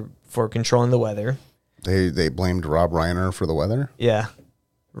controlling the weather. They blamed Rob Reiner for the weather. Yeah,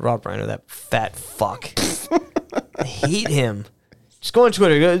 Rob Reiner, that fat fuck. I hate him. Just go on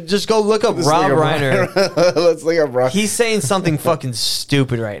Twitter. Just go look up Rob Reiner. Let's look up Rob. He's saying something fucking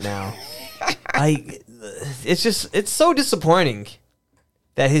stupid right now. It's so disappointing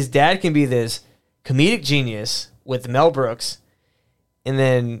that his dad can be this comedic genius with Mel Brooks, and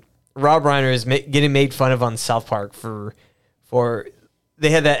then Rob Reiner is getting made fun of on South Park for they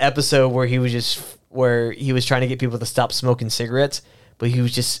had that episode where he was trying to get people to stop smoking cigarettes, but he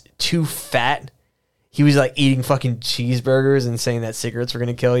was just too fat. He was like eating fucking cheeseburgers and saying that cigarettes were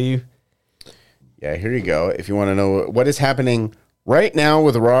going to kill you. Yeah, here you go. If you want to know what is happening right now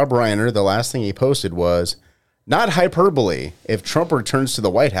with Rob Reiner, the last thing he posted was, not hyperbole. If Trump returns to the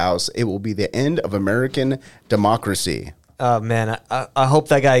White House, it will be the end of American democracy. Oh, man. I hope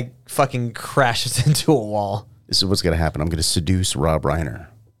that guy fucking crashes into a wall. This is what's going to happen. I'm going to seduce Rob Reiner.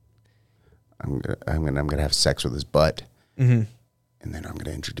 I'm going to have sex with his butt. Mm-hmm. And then I'm going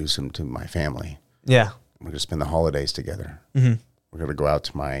to introduce him to my family. Yeah. We're going to spend the holidays together. Mm-hmm. We're going to go out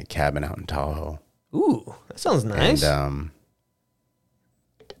to my cabin out in Tahoe. Ooh, that sounds nice. And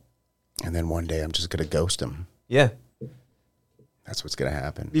then one day I'm just going to ghost him. Yeah. That's what's going to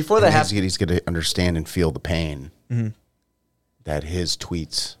happen. Before that happens, he's going to understand and feel the pain that his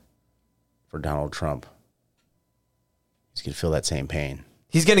tweets for Donald Trump, he's going to feel that same pain.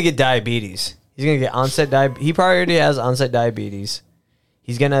 He's going to get diabetes. He's going to get onset diabetes. He probably already has onset diabetes.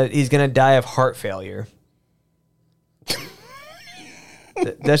 He's gonna die of heart failure.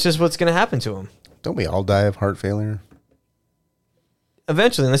 That's just what's gonna happen to him. Don't we all die of heart failure?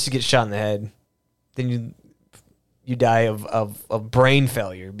 Eventually, unless you get shot in the head, then you die of brain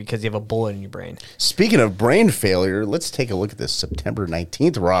failure because you have a bullet in your brain. Speaking of brain failure, let's take a look at this September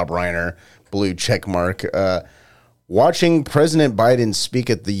 19th Rob Reiner blue check mark. Watching President Biden speak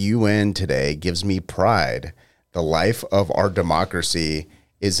at the UN today gives me pride. The life of our democracy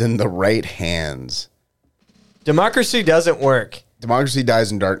is in the right hands. Democracy doesn't work. Democracy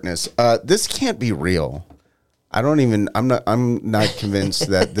dies in darkness. This can't be real. I'm not convinced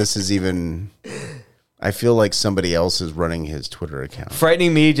that this is even. I feel like somebody else is running his Twitter account.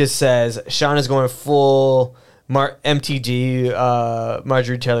 Frightening Me just says Sean is going full MTG,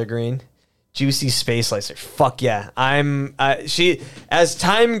 Marjorie Taylor Greene. Juicy space laser. Fuck yeah. As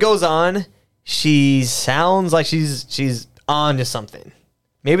time goes on, she sounds like she's on to something.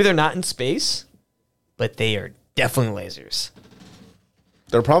 Maybe they're not in space, but they are definitely lasers.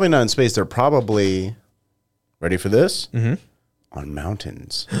 They're probably not in space. They're probably, ready for this? Mm-hmm. On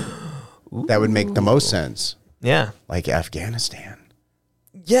mountains. That would make the most sense. Yeah. Like Afghanistan.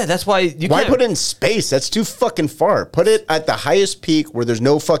 Yeah, that's why Why put it in space? That's too fucking far. Put it at the highest peak where there's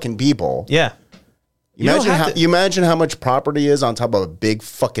no fucking people. Yeah. You imagine how much property is on top of a big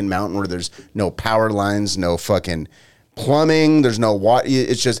fucking mountain where there's no power lines, no fucking plumbing, there's no water.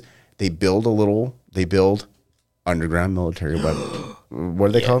 It's just they build underground military weapons. What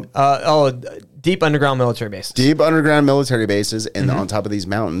are they called? Deep underground military bases. Deep underground military bases, and on top of these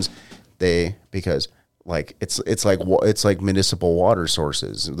mountains, because it's like municipal water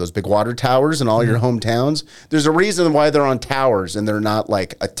sources. Those big water towers in all your hometowns. There's a reason why they're on towers and they're not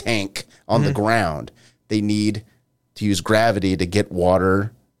like a tank on the ground. They need to use gravity to get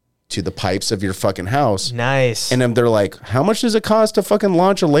water to the pipes of your fucking house. Nice. And then they're like, how much does it cost to fucking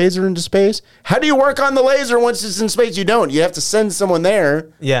launch a laser into space? How do you work on the laser once it's in space? You don't. You have to send someone there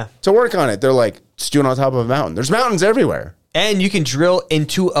to work on it. They're like, just do it on top of a mountain. There's mountains everywhere. And you can drill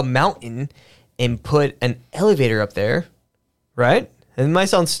into a mountain and put an elevator up there, right? And it might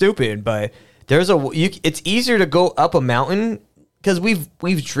sound stupid, but it's easier to go up a mountain because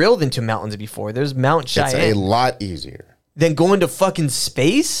we've drilled into mountains before. There's Mount Cheyenne. It's a lot easier than going to fucking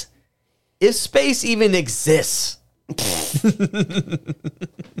space. If space even exists.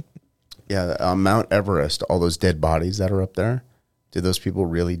 Yeah, Mount Everest, all those dead bodies that are up there. Did those people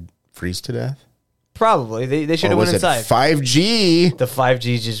really freeze to death? Probably. They should have went inside. 5G. The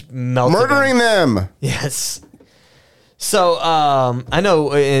 5G just melted. Murdering them. Yes. So, I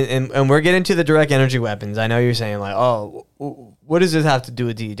know, and we're getting to the direct energy weapons. I know you're saying, like, oh, what does this have to do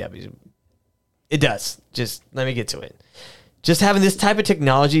with DEWs? It does. Just let me get to it. Just having this type of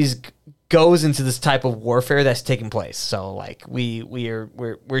technologies goes into this type of warfare that's taking place. So, like,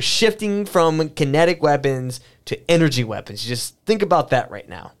 we're shifting from kinetic weapons to energy weapons. Just think about that right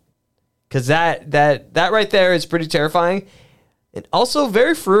now. Because that right there is pretty terrifying and also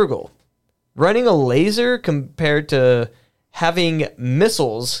very frugal. running a laser compared to having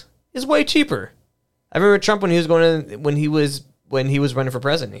missiles is way cheaper. I remember Trump when he was running for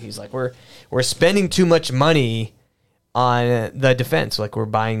president. He's like, we're spending too much money on the defense. Like, we're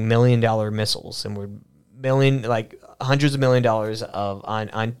buying $1 million missiles, and we're hundreds of $1 million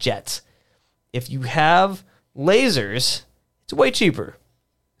on jets. If you have lasers, it's way cheaper.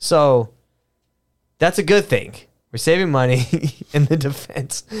 So that's a good thing. We're saving money in the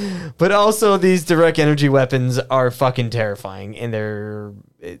defense. But also these direct energy weapons are fucking terrifying, and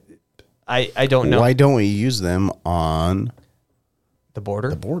I don't know. Why don't we use them on the border?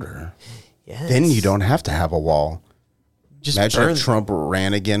 The border. Yes. Then you don't have to have a wall. Just imagine if Trump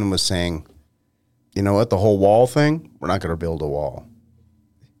ran again and was saying, you know what, the whole wall thing, we're not going to build a wall.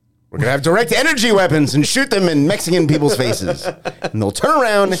 We're going to have direct energy weapons and shoot them in Mexican people's faces. And they'll turn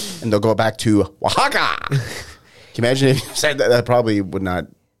around and they'll go back to Oaxaca. Can you imagine if you said that? That probably would not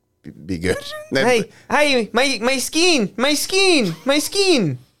be good. Hey, my skiing.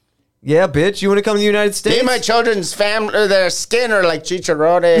 Yeah, bitch, you want to come to the United States? Hey, my children's family, their skin are like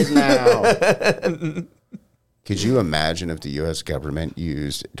chicharrones now. Could you imagine if the U.S. government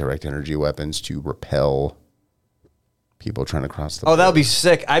used direct energy weapons to repel people trying to cross the border? Oh, that would be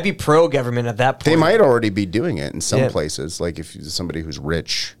sick. I'd be pro-government at that point. They might already be doing it in some places. Like if somebody who's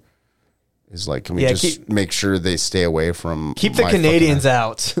rich is like, can we make sure they stay away from... Keep the Canadians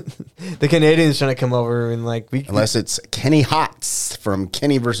out. The Canadians trying to come over and unless it's Kenny Hotz from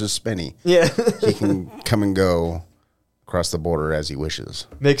Kenny versus Spenny. Yeah. He can come and go across the border as he wishes.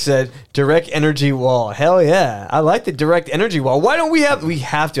 Mick said, direct energy wall. Hell yeah. I like the direct energy wall. Why don't we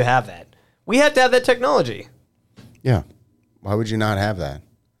have to have that. We have to have that technology. Yeah. Why would you not have that?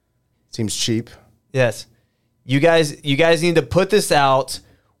 Seems cheap. Yes. You guys need to put this out.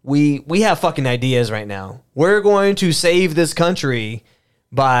 We have fucking ideas right now. We're going to save this country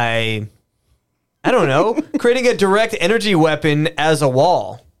by, I don't know, creating a direct energy weapon as a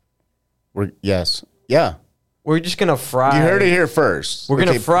wall. Yes. Yeah. We're just going to fry. You heard it here first. We're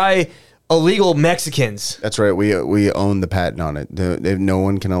going to fry illegal Mexicans. That's right. We own the patent on it. No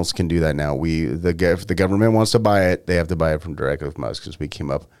one else can do that now. If the government wants to buy it, they have to buy it from directly from us because we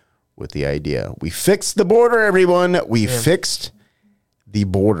came up with the idea. We fixed the border, everyone. We fixed the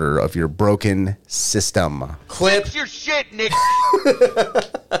border of your broken system. Fix your shit, Nick.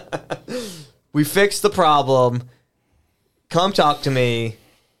 We fixed the problem. Come talk to me.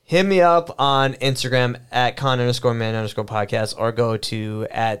 Hit me up on Instagram at con_man_podcast or go to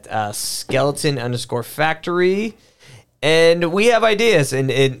at skeleton_factory. And we have ideas.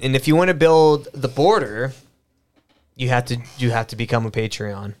 And if you want to build the border, you have to become a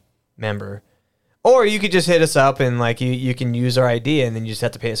Patreon member. Or you could just hit us up and you can use our idea and then you just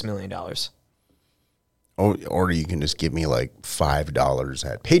have to pay us $1 million. Or you can just give me $5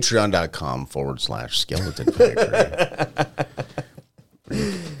 at patreon.com/skeleton factory.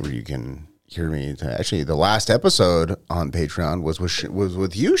 where you can hear me. Actually, the last episode on Patreon was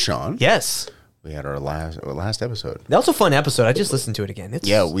with you, Sean. Yes. We had our last episode. That was a fun episode. I just listened to it again. It's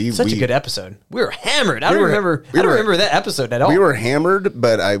such a good episode. We were hammered. I don't remember that episode at all. We were hammered,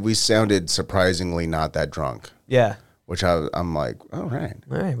 but we sounded surprisingly not that drunk. Yeah. Which I'm like, all right.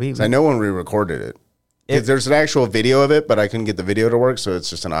 All right. I know when we recorded it. There's an actual video of it, but I couldn't get the video to work, so it's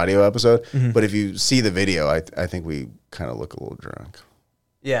just an audio episode. Mm-hmm. But if you see the video, I think we kind of look a little drunk.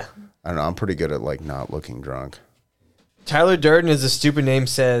 Yeah. I don't know. I'm pretty good at not looking drunk. Tyler Durden, as a stupid name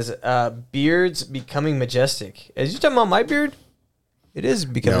says, beards becoming majestic. Is you talking about my beard? It is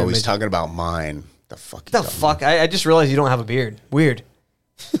becoming No, he's talking about mine. The fuck? I just realized you don't have a beard. Weird.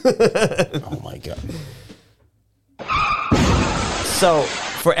 Oh, my God. So,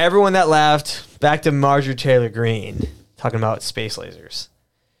 for everyone that laughed, back to Marjorie Taylor Greene, talking about space lasers.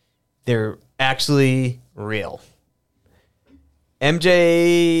 They're actually real.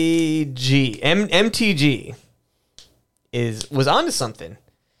 MTG was onto something.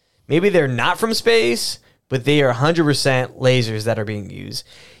 Maybe they're not from space, but they are 100% lasers that are being used.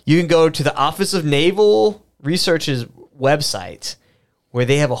 You can go to the Office of Naval Research's website, where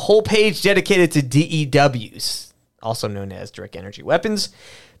they have a whole page dedicated to DEWs, also known as direct energy weapons.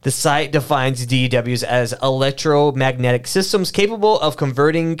 The site defines DEWs as electromagnetic systems capable of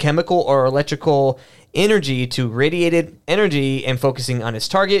converting chemical or electrical energy to radiated energy and focusing on its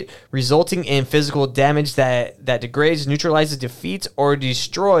target, resulting in physical damage that degrades, neutralizes, defeats, or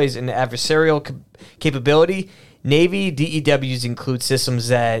destroys an adversarial capability. Navy DEWs include systems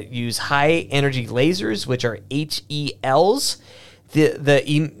that use high-energy lasers, which are HELs.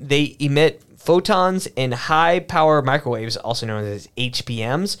 They emit photons and high-power microwaves, also known as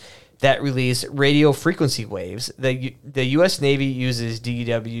HPMs, that release radio frequency waves. The U.S. Navy uses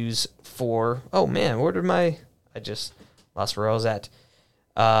DEWs for. Oh man, where did I just lost where I was at.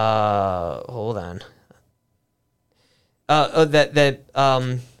 Hold on.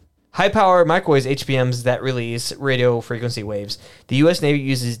 High power microwaves HPMs that release radio frequency waves. The U.S. Navy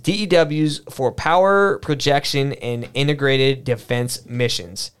uses DEWs for power projection and integrated defense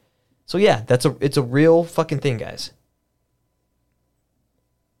missions. So yeah, it's a real fucking thing, guys.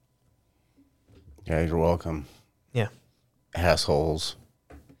 Yeah, you're welcome. Yeah. Assholes.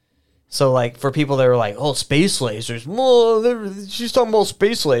 So like for people that are like, oh, space lasers. Well, she's talking about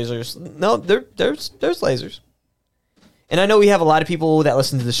space lasers. No, there's lasers. And I know we have a lot of people that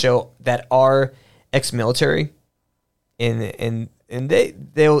listen to the show that are ex-military, and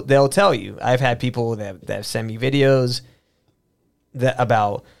they'll tell you. I've had people that have sent me videos that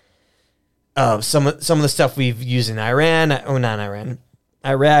about some of the stuff we've used in Iraq,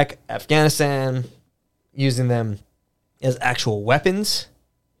 Afghanistan, using them as actual weapons.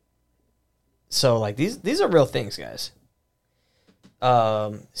 So like these are real things, guys.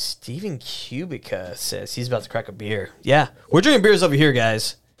 Steven Kubica says he's about to crack a beer. Yeah, we're drinking beers over here,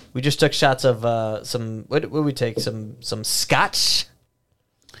 guys. We just took shots of some. What did we take? Some scotch.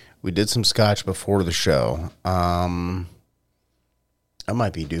 We did some scotch before the show. I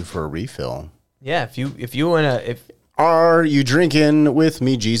might be due for a refill. Yeah, if you wanna. Are you drinking with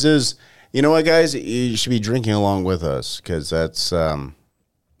me, Jesus? You know what, guys? You should be drinking along with us because that's the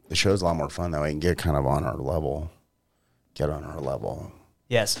show's a lot more fun that way. You can get kind of on our level. Get on our level.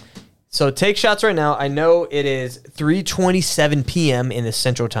 Yes. So take shots right now. I know it is 3:27 p.m. in the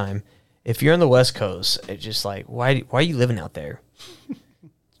Central Time. If you're on the West Coast, it's just like, why are you living out there?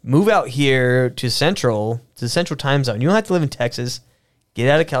 Move out here to the Central Time Zone. You don't have to live in Texas. Get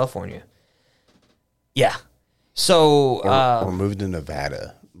out of California. Yeah. So or move to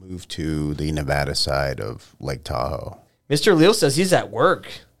Nevada. Move to the Nevada side of Lake Tahoe. Mr. Leal says he's at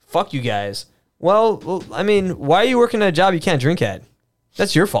work. Fuck you guys. Well, I mean, why are you working at a job you can't drink at?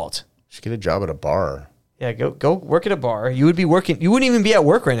 That's your fault. Just get a job at a bar. Yeah, go work at a bar. You would be working. You wouldn't even be at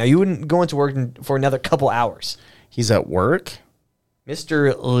work right now. You wouldn't go into work for another couple hours. He's at work?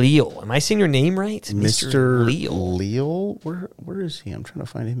 Mr. Leal. Am I saying your name right? Mr. Leal? Where is he? I'm trying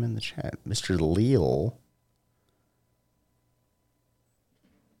to find him in the chat. Mr. Leal.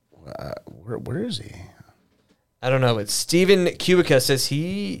 Where is he? I don't know, but Steven Kubica says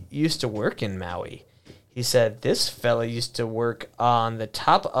he used to work in Maui. He said this fella used to work on the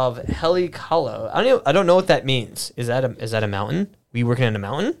top of Heli Hollow. I don't know what that means. Is that a mountain? Were you working on a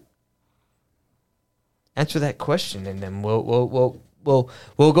mountain? Answer that question, and then we'll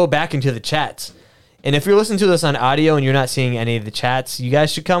go back into the chats. And if you're listening to this on audio and you're not seeing any of the chats, you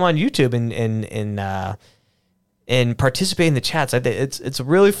guys should come on YouTube and participate in the chats. I think it's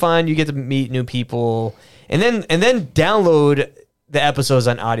really fun. You get to meet new people. And then download the episodes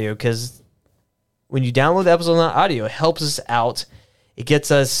on audio, because when you download the episodes on audio, it helps us out. It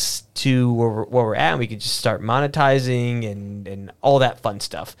gets us to where we're at, and we can just start monetizing and all that fun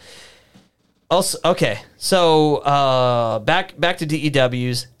stuff. Also, okay, so back to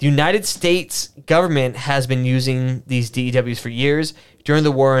DEWs. The United States government has been using these DEWs for years. During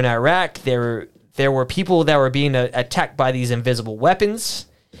the war in Iraq, there were people that were being attacked by these invisible weapons.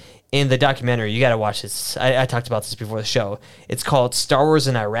 In the documentary, you got to watch this. I talked about this before the show. It's called Star Wars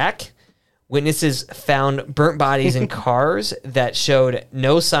in Iraq. Witnesses found burnt bodies in cars that showed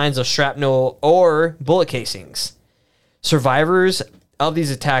no signs of shrapnel or bullet casings. Survivors of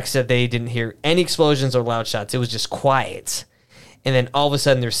these attacks said they didn't hear any explosions or loud shots. It was just quiet. And then all of a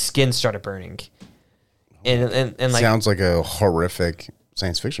sudden their skin started burning. And like, sounds like a horrific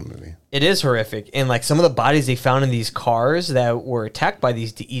science fiction movie. It is horrific. And like some of the bodies they found in these cars that were attacked by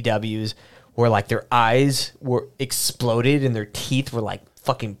these DEWs were like their eyes were exploded and their teeth were like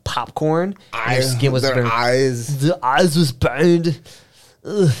fucking popcorn. And their skin was burned. The eyes was burned.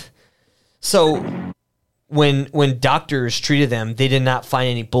 Ugh. So when doctors treated them, they did not find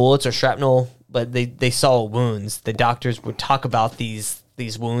any bullets or shrapnel, but they saw wounds. The doctors would talk about these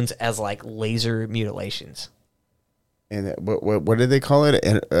wounds as like laser mutilations. And what did they call it?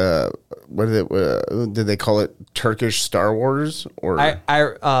 And did they call it Turkish Star Wars or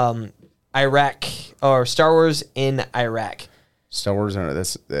Iraq or Star Wars in Iraq? Star Wars.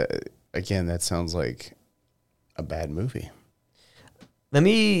 That's again. That sounds like a bad movie.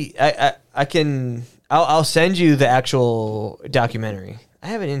 I'll send you the actual documentary. I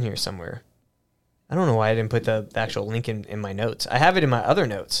have it in here somewhere. I don't know why I didn't put the actual link in my notes. I have it in my other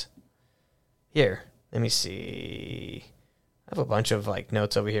notes. Here. Let me see. I have a bunch of like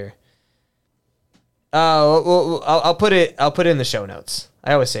notes over here. I'll put it in the show notes.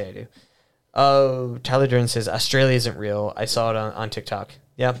 I always say I do. Tyler Durden says Australia isn't real. I saw it on TikTok.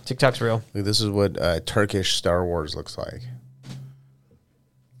 Yeah, TikTok's real. Look, this is what Turkish Star Wars looks like.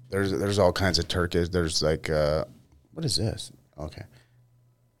 There's all kinds of Turkish. There's like, what is this? Okay.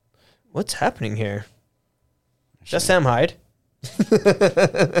 What's happening here? Is that Sam Hyde?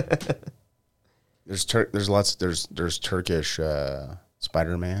 There's Turkish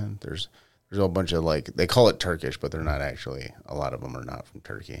Spider-Man. There's a whole bunch of like, they call it Turkish, but they're not actually. A lot of them are not from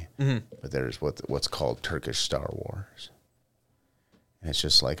Turkey. But there's what's called Turkish Star Wars. And it's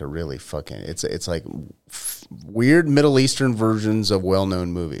just like a really fucking, it's like weird Middle Eastern versions of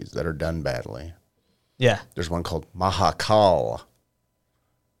well-known movies that are done badly. Yeah. There's one called Mahakal.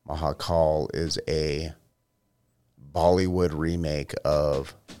 Mahakal is a Bollywood remake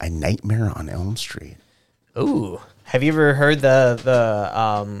of A Nightmare on Elm Street. Ooh. Have you ever heard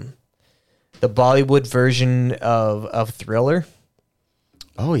the Bollywood version of Thriller?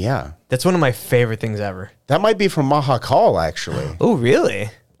 Oh, yeah. That's one of my favorite things ever. That might be from Mahakal, actually. Oh, really?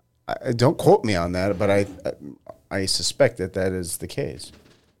 Don't quote me on that, but I suspect that is the case.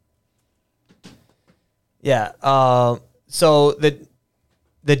 Yeah. So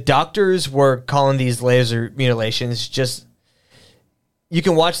the doctors were calling these laser mutilations just. You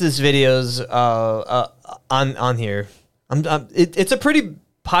can watch these videos on here. It's a pretty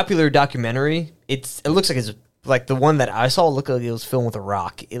popular documentary. It looks like it's like the one that I saw looked like it was filmed with a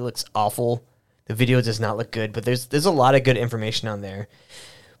rock. It looks awful. The video does not look good, but there's a lot of good information on there.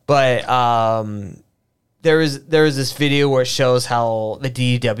 But there is this video where it shows how the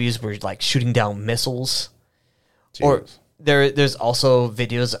DEWs were like shooting down missiles. Jeez. Or there's also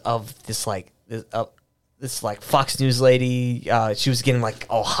videos of this Fox News lady. She was getting like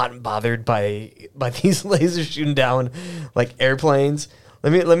all hot and bothered by these lasers shooting down like airplanes.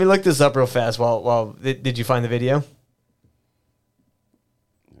 Let me look this up real fast. While did you find the video?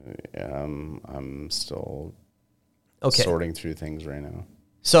 Yeah, I'm still sorting through things right now.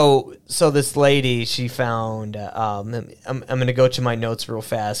 So this lady, she found. I'm gonna go to my notes real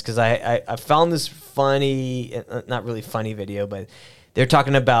fast because I found this funny, not really funny video, but they're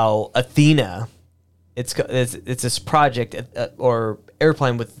talking about Athena. It's this project or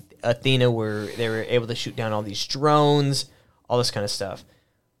airplane with Athena where they were able to shoot down all these drones, all this kind of stuff.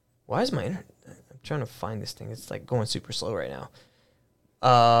 Why is my internet? I'm trying to find this thing. It's like going super slow right now.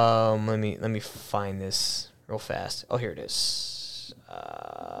 Let me find this real fast. Oh, here it is.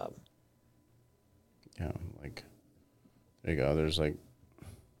 Yeah, like there you go. There's like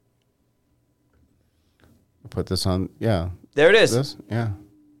put this on. Yeah, there it is. This, yeah.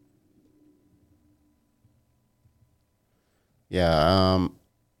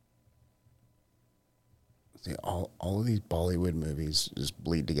 See, all of these Bollywood movies just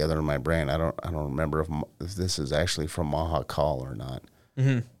bleed together in my brain. I don't remember if this is actually from Mahakal or not.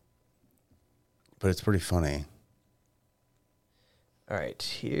 Mm-hmm. But it's pretty funny. All right,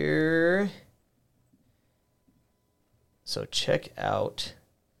 here. So check out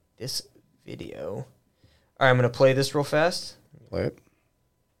this video. All right, I'm going to play this real fast. Play it.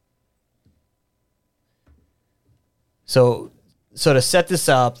 So to set this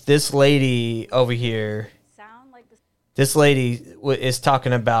up, this lady over here, this lady is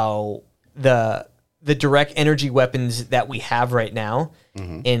talking about the direct energy weapons that we have right now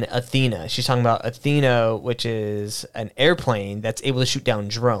in Athena. She's talking about Athena, which is an airplane that's able to shoot down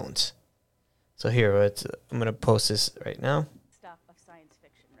drones. So here, I'm going to post this right now. Stuff of science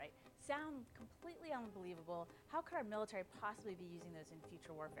fiction, right? Sound completely unbelievable. How could our military possibly be using those in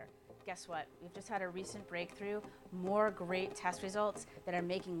future warfare? Guess what? We've just had a recent breakthrough, more great test results that are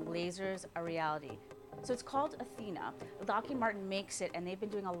making lasers a reality. So it's called Athena. Lockheed Martin makes it, and they've been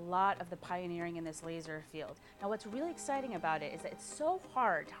doing a lot of the pioneering in this laser field. Now, what's really exciting about it is that it's so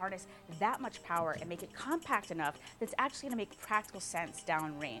hard to harness that much power and make it compact enough that it's actually going to make practical sense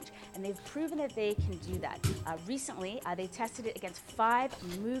downrange. And they've proven that they can do that. Recently, they tested it against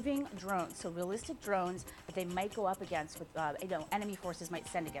 5 moving drones, so realistic drones that they might go up against with, enemy forces might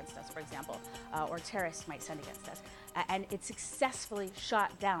send against us, for example, or terrorists might send against us. And it successfully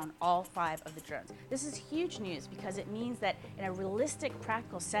shot down all 5 of the drones. This is huge news because it means that in a realistic,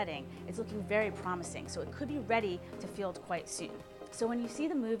 practical setting, it's looking very promising. So it could be ready to field quite soon. So when you see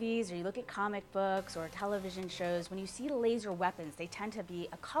the movies or you look at comic books or television shows, when you see laser weapons, they tend to be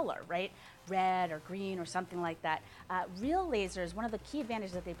a color, right? Red or green or something like that. Real lasers, one of the key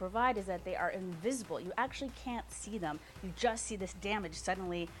advantages that they provide is that they are invisible. You actually can't see them. You just see this damage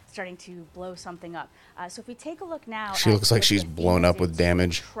suddenly starting to blow something up. So if we take a look now, she looks like she's blown up with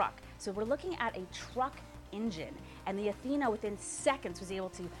damage. Truck. So we're looking at a truck engine, and the Athena within seconds was able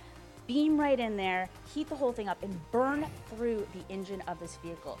to beam right in there, heat the whole thing up, and burn through the engine of this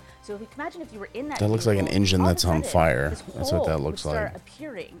vehicle. So if you can imagine if you were in that That looks like an engine that's on fire. That's what that looks would like. start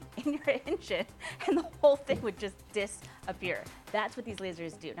appearing in your engine, and the whole thing would just disappear. That's what these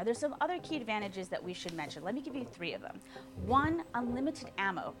lasers do. Now, there's some other key advantages that we should mention. Let me give you 3 of them. 1, unlimited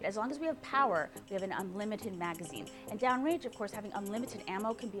ammo. As long as we have power, we have an unlimited magazine. And downrange, of course, having unlimited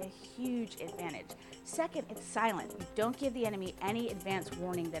ammo can be a huge advantage. Second, it's silent. You don't give the enemy any advance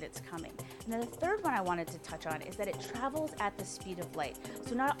warning that it's coming. And then the third one I wanted to touch on is that it travels at the speed of light.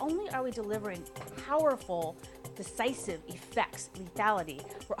 So not only are we delivering powerful, decisive effects, lethality,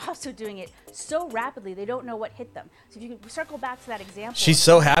 we're also doing it so rapidly they don't know what hit them. So if you could circle back to that example. She's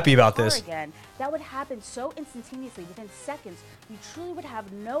so happy about this. Again, that would happen so instantaneously, within seconds, you truly would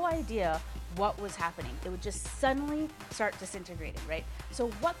have no idea what was happening. It would just suddenly start disintegrating, right? So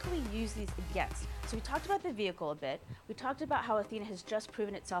what can we use these against? So we talked about the vehicle a bit. We talked about how Athena has just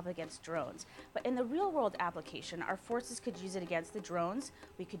proven itself against drones. But in the real world application, our forces could use it against the drones.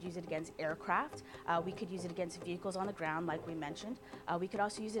 We could use it against aircraft. We could use it against vehicles on the ground, like we mentioned. We could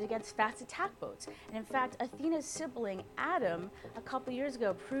also use it against fast attack boats. And in fact, Athena's sibling, Adam, a couple years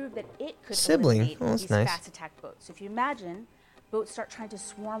ago proved that it could eliminate these fast attack boats. So if you imagine boats start trying to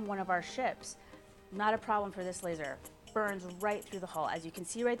swarm one of our ships, not a problem for this laser. Burns right through the hull. As you can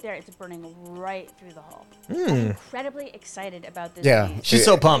see right there, it's burning right through the hull. I'm incredibly excited about this. Yeah, she's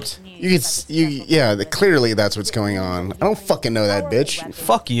so pumped. Clearly that's what's going on. I don't fucking know that bitch.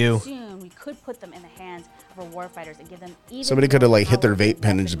 Fuck you. Soon we could put them in the hands of our warfighters and give them even Somebody could have like hit their vape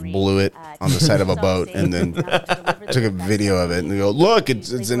pen and just blew it on the side of a boat and then took a video of it and go, look,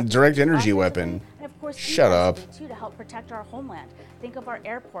 it's a direct energy weapon. And of course, shut up. Too, to help protect our homeland. Think of our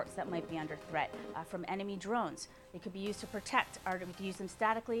airports that might be under threat from enemy drones. They could be used to protect we could use them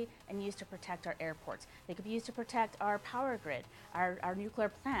statically and used to protect our airports. They could be used to protect our power grid, our nuclear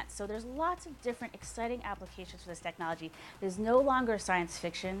plants. So there's lots of different exciting applications for this technology. There's no longer science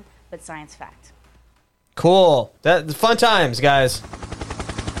fiction, but science fact. Cool. Fun times, guys.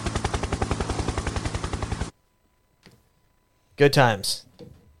 Good times.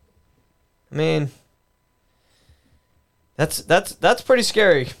 I mean, that's pretty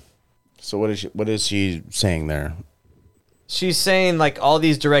scary. So what is she saying there? She's saying like all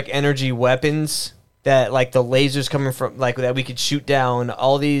these direct energy weapons that like the lasers coming from like that we could shoot down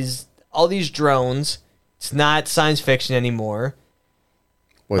all these drones. It's not science fiction anymore.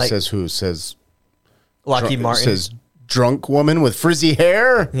 What like, says who? Says Lockheed Martin. Says drunk woman with frizzy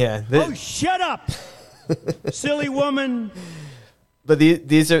hair? Yeah. Oh, shut up. Silly woman. But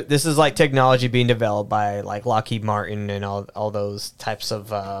this is like technology being developed by like Lockheed Martin and all those types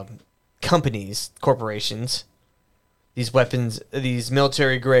of companies, corporations. These weapons, these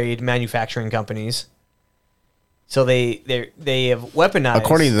military grade manufacturing companies. So they have weaponized.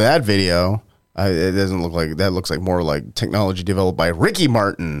 According to that video, it doesn't look like that. Looks like more like technology developed by Ricky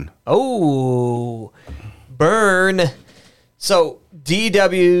Martin. Oh, burn! So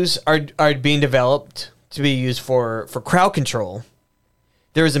DWs are being developed to be used for crowd control.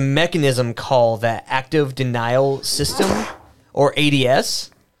 There is a mechanism called the Active Denial System, or ADS.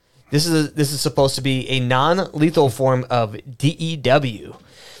 This is supposed to be a non-lethal form of DEW.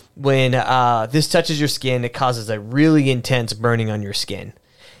 When this touches your skin, it causes a really intense burning on your skin.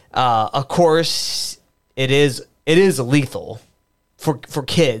 Of course, it is lethal for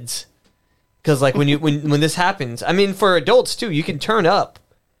kids, because like when this happens, I mean for adults too, you can turn up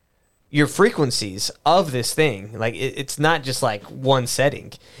your frequencies of this thing. Like it's not just like one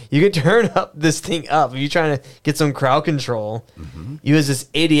setting. You can turn up this thing up if you're trying to get some crowd control. Mm-hmm. Use this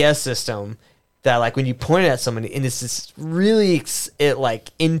ADS system that like when you point it at somebody and it's this really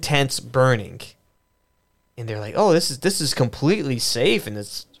intense burning, and they're like, "Oh, this is completely safe and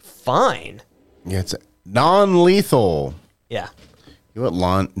it's fine." Yeah, it's non-lethal. Yeah. You know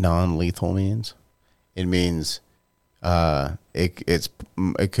what non-lethal means? It means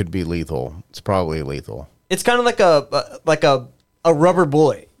it could be lethal. It's probably lethal. It's kind of like a rubber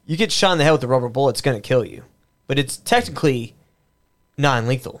bullet. You get shot in the head with a rubber bullet, it's going to kill you. But it's technically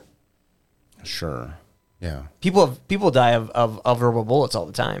non-lethal. Sure. Yeah. People die of rubber bullets all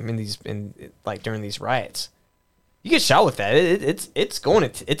the time during these riots. You get shot with that, it's going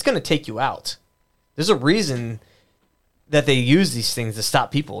to take you out. There's a reason that they use these things to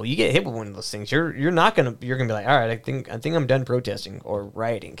stop people. You get hit with one of those things, you're gonna be like, all right, I think I'm done protesting or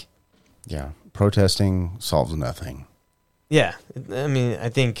rioting. Yeah, protesting solves nothing. Yeah, I mean, I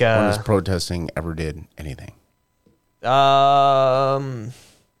think when has protesting ever did anything? I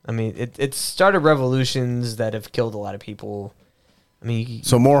mean, it started revolutions that have killed a lot of people. I mean,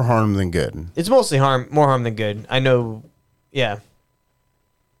 so more harm than good. It's mostly more harm than good. I know. Yeah.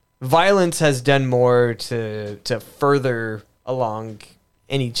 violence has done more to further along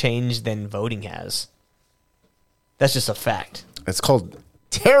any change than voting has. That's just a fact. It's called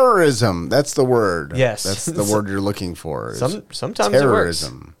terrorism. That's the word. Yes. That's the word you're looking for. Sometimes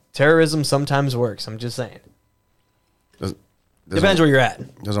terrorism. It works. Terrorism sometimes works. I'm just saying. Depends where you're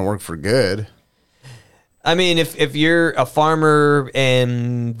at. Doesn't work for good. I mean, if you're a farmer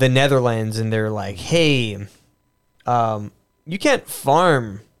in the Netherlands and they're like, hey, you can't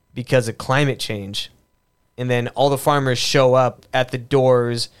farm because of climate change, and then all the farmers show up at the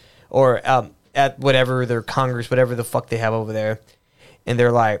doors or at whatever their Congress, whatever the fuck they have over there, and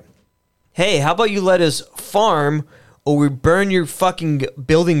they're like, hey, how about you let us farm or we burn your fucking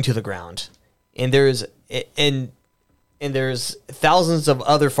building to the ground? And there's thousands of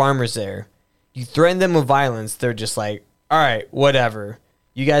other farmers there. You threaten them with violence, they're just like, all right, whatever.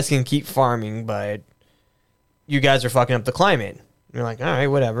 You guys can keep farming, but you guys are fucking up the climate. And you're like, all right,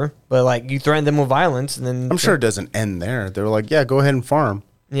 whatever. But like, you threaten them with violence, and then I'm sure it doesn't end there. They're like, yeah, go ahead and farm.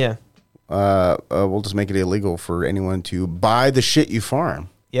 Yeah. We'll just make it illegal for anyone to buy the shit you farm.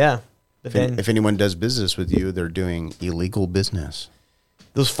 Yeah. But if anyone does business with you, they're doing illegal business.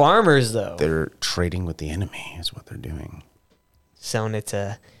 Those farmers, though, they're trading with the enemy, is what they're doing. Selling it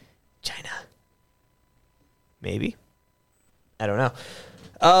to China. Maybe. I don't know.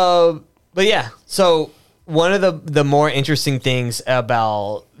 But yeah, so one of the more interesting things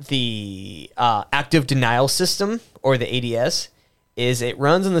about the active denial system, or the ADS, is it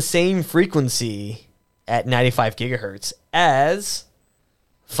runs on the same frequency at 95 gigahertz as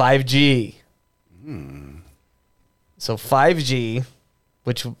 5G. So 5G,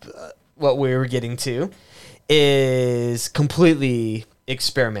 which what we were getting to, is completely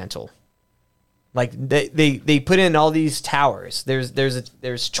experimental. Like they put in all these towers. There's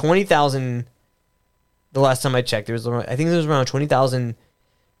 20,000. The last time I checked, I think there was around 20,000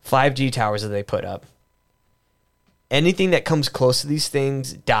 5G towers that they put up. Anything that comes close to these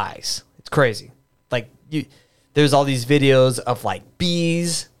things dies. It's crazy. Like there's all these videos of like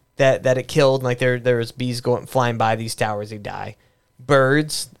bees that it killed. Like there's bees flying by these towers, they die.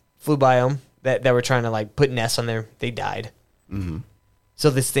 Birds flew by them that were trying to like put nests on there, they died. Mm-hmm. So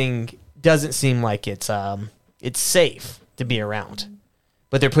this thing doesn't seem like it's safe to be around,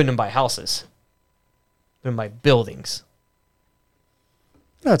 but they're putting them by houses, putting them by buildings.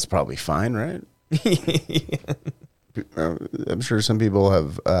 That's probably fine, right? Yeah. I'm sure some people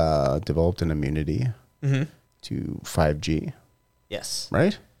have developed an immunity to 5G. Yes.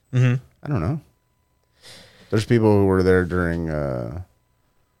 Right? Mm-hmm. I don't know. There's people who were there during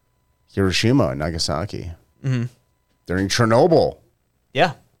Hiroshima and Nagasaki. Mm-hmm. During Chernobyl.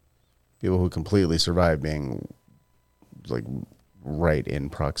 Yeah. People who completely survived being like right in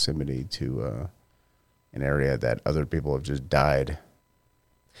proximity to an area that other people have just died.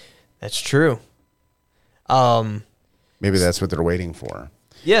 That's true. Maybe that's what they're waiting for.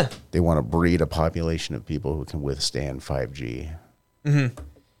 Yeah. They want to breed a population of people who can withstand 5G. Mm-hmm.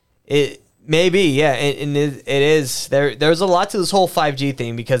 It maybe, yeah, and it is. There's a lot to this whole 5G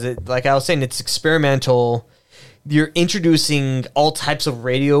thing because it, like I was saying, it's experimental. You're introducing all types of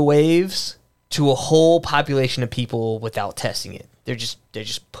radio waves to a whole population of people without testing it. They're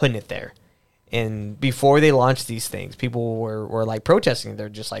just putting it there. And before they launched these things, people were like protesting. They're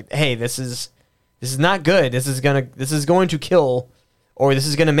just like, "Hey, this is not good. This is going to kill, or this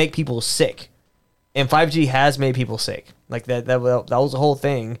is going to make people sick." And 5G has made people sick. Like that was the whole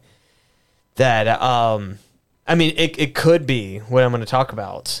thing. That I mean, it could be what I'm going to talk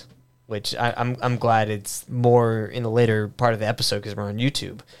about, which I'm glad it's more in the later part of the episode because we're on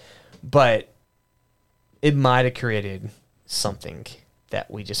YouTube. But it might have created something that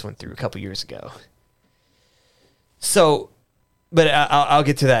we just went through a couple years ago. So, but I'll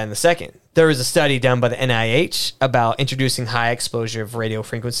get to that in a second. There was a study done by the NIH about introducing high exposure of radio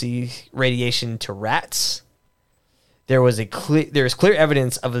frequency radiation to rats. There was clear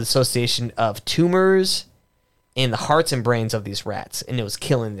evidence of an association of tumors in the hearts and brains of these rats, and it was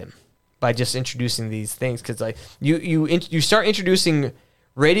killing them by just introducing these things. Because like you start introducing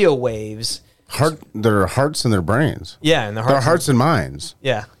radio waves, their hearts and their brains. Yeah, and their hearts and minds.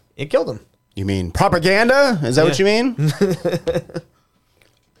 Yeah, it killed them. You mean propaganda? Is that what you mean?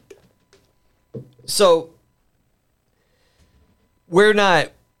 So we're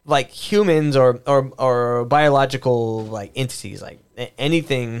not like humans or biological like entities, like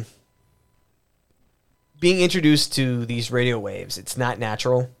anything being introduced to these radio waves. It's not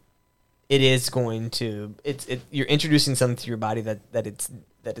natural. It is going to you're introducing something to your body that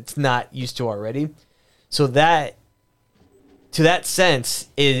it's not used to already. So that to that sense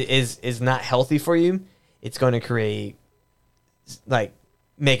is not healthy for you. It's going to create like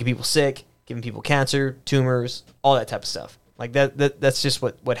making people sick, giving people cancer, tumors, all that type of stuff. Like that's just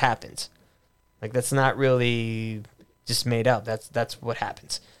what happens. Like that's not really just made up. That's what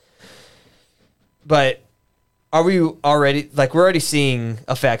happens. But are we already we're already seeing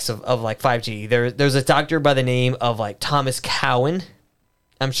effects of like 5G? There's a doctor by the name of like Thomas Cowan.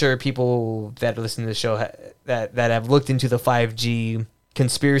 I'm sure people that listen to the show that have looked into the 5G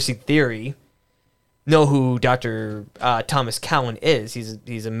conspiracy theory know who Dr. Thomas Cowan is.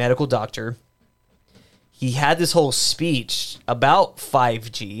 He's a medical doctor. He had this whole speech about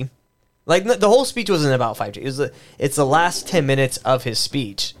 5G. Like the whole speech wasn't about 5G. It's the last 10 minutes of his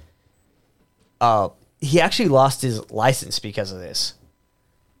speech. He actually lost his license because of this.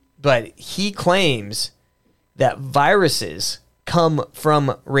 But he claims that viruses come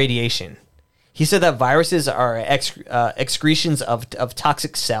from radiation. He said that viruses are excretions of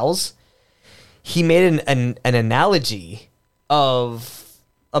toxic cells. He made an analogy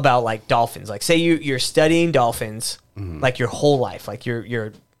about like dolphins. Like say you're studying dolphins like your whole life. Like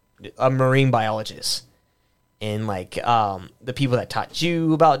you're a marine biologist. And like the people that taught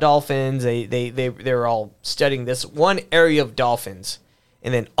you about dolphins, they were all studying this one area of dolphins,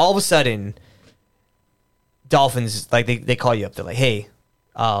 and then all of a sudden, dolphins like they call you up. They're like, "Hey,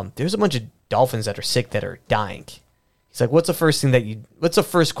 there's a bunch of dolphins that are sick that are dying." He's like, "What's the first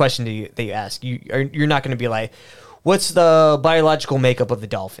question that you ask? You're not going to be like, what's the biological makeup of the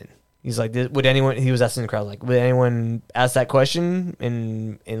dolphin?" He's like, "Would anyone?" He was asking the crowd like, "Would anyone ask that question?"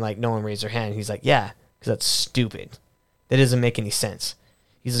 And like no one raised their hand. He's like, "Yeah." Because that's stupid. That doesn't make any sense.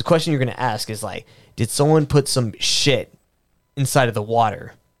 Because the question you're going to ask is like, did someone put some shit inside of the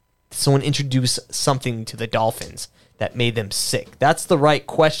water? Did someone introduce something to the dolphins that made them sick? That's the right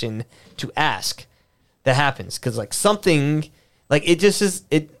question to ask. That happens. Because like something, like it just is,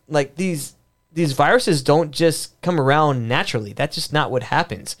 like these viruses don't just come around naturally. That's just not what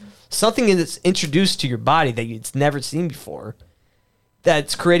happens. Something is introduced to your body that it's never seen before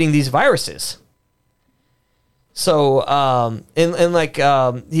that's creating these viruses. So,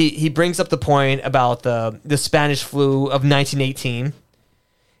 he brings up the point about the Spanish flu of 1918,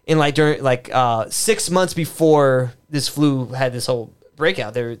 and like during 6 months before this flu had this whole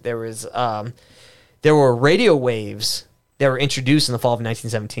breakout, there were radio waves that were introduced in the fall of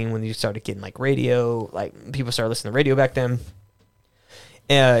 1917 when you started getting like radio, like people started listening to radio back then.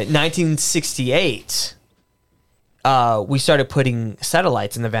 1968, we started putting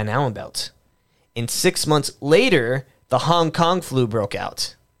satellites in the Van Allen belt. And 6 months later, the Hong Kong flu broke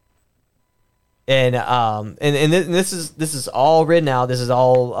out. And this is all written out. This is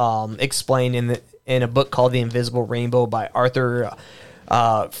all explained in a book called The Invisible Rainbow by Arthur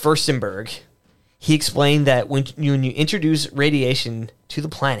Furstenberg. He explained that when you introduce radiation to the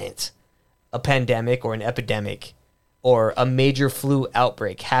planet, a pandemic or an epidemic or a major flu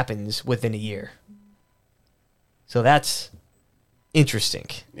outbreak happens within a year. So that's interesting.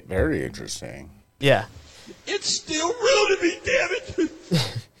 Very interesting. Yeah. It's still real to me, damn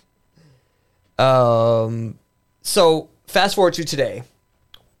it. So fast forward to today.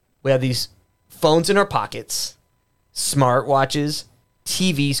 We have these phones in our pockets, smartwatches,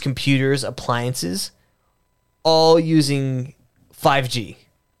 TVs, computers, appliances, all using 5G.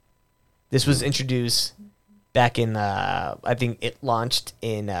 This was introduced back in, I think it launched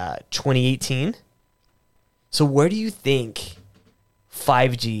in 2018. So where do you think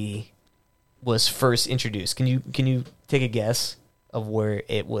 5G was first introduced? Can you take a guess of where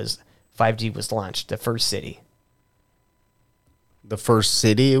 5G was launched? The first city. The first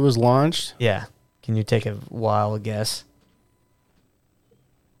city it was launched? Yeah. Can you take a wild guess?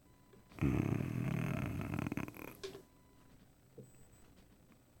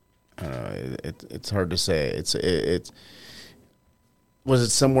 I don't know. It's hard to say. It's was it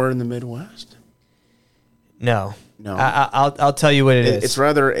somewhere in the Midwest? No. I'll tell you what it is. It's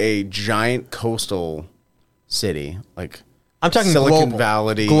rather a giant coastal city, like I'm talking Silicon global.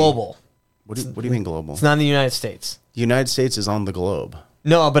 Valley. Global. What do you mean global? It's not in the United States. The United States is on the globe.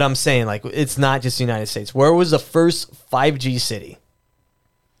 No, but I'm saying like it's not just the United States. Where was the first 5G city?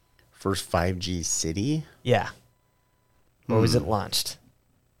 First 5G city? Yeah. Where was it launched?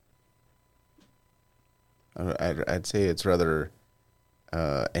 I'd say it's rather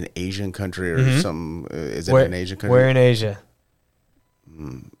an Asian country or some. Is it an Asian country? Where in Asia?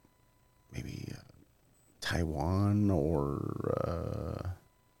 Maybe Taiwan or.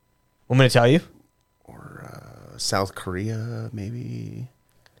 Want me to tell you? Or South Korea, maybe.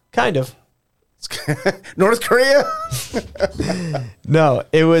 Kind of. North Korea? No,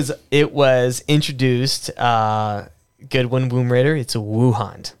 it was introduced. Good one, Boom Raider. It's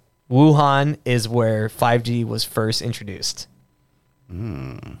Wuhan. Wuhan is where 5G was first introduced.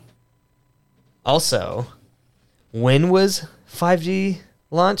 Also, when was 5G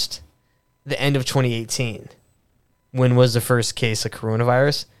launched? The end of 2018. When was the first case of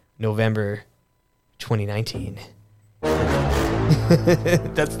coronavirus? November 2019.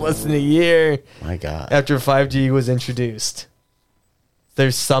 That's less than a year. My God. After 5G was introduced.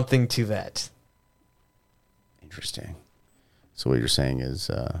 There's something to that. Interesting. So what you're saying is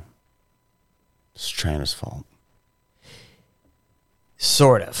it's China's fault.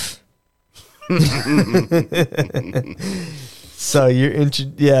 Sort of. So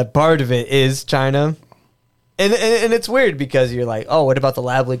part of it is China. And it's weird because you're like, oh, what about the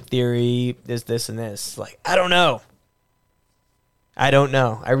lab leak theory? There's this and this. Like, I don't know. I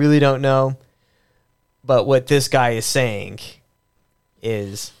really don't know. But what this guy is saying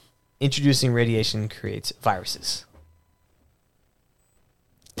is introducing radiation creates viruses.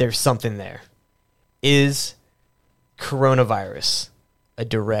 There's something there. Is coronavirus a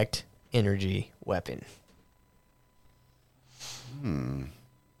direct energy weapon?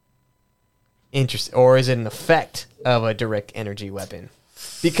 Interesting. Or is it an effect of a direct energy weapon?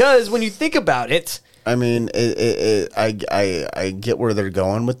 Because when you think about it, I mean, I get where they're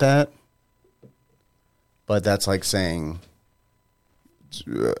going with that, but that's like saying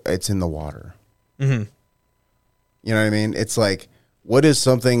it's in the water. Mm-hmm. You know what I mean? It's like, what is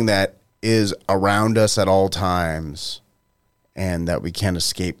something that is around us at all times and that we can't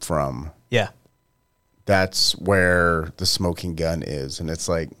escape from? Yeah. That's where the smoking gun is. And it's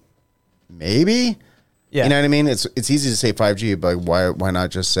like, maybe? Yeah. You know what I mean? It's easy to say 5G, but why not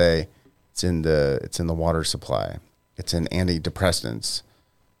just say it's in the water supply. It's in antidepressants.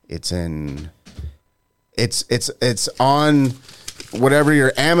 It's on whatever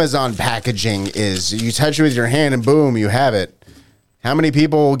your Amazon packaging is. You touch it with your hand and boom, you have it. How many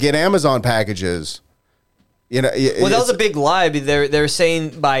people get Amazon packages? You know, well, that was a big lie. They're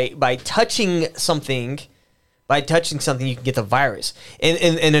saying by touching something, you can get the virus.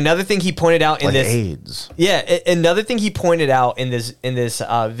 And another thing he pointed out in like this AIDS. Yeah, another thing he pointed out in this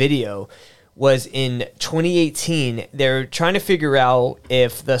video was in 2018 they're trying to figure out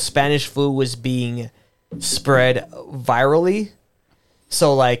if the Spanish flu was being spread virally.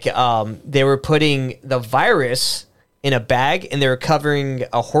 So like they were putting the virus in a bag and they were covering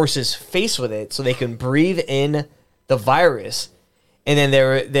a horse's face with it so they can breathe in the virus, and then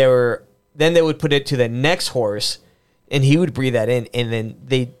they would put it to the next horse and he would breathe that in, and then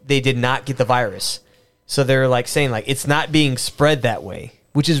they did not get the virus. So they're like saying like it's not being spread that way,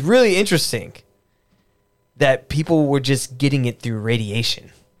 which is really interesting. That people were just getting it through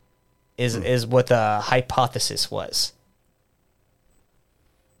radiation is what the hypothesis was.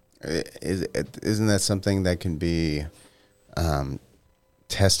 Isn't that something that can be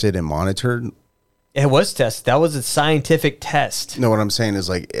tested and monitored? It was tested. That was a scientific test. No, what I'm saying is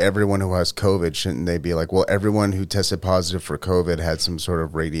like everyone who has COVID, shouldn't they be like, well, everyone who tested positive for COVID had some sort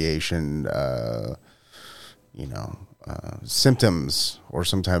of radiation, symptoms or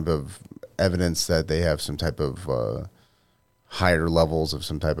some type of evidence that they have some type of higher levels of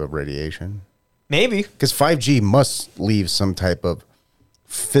some type of radiation? Maybe. Because 5G must leave some type of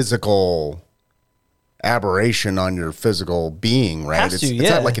physical aberration on your physical being, right? It's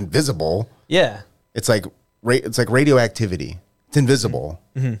not like invisible. Yeah. It's like radioactivity. It's invisible,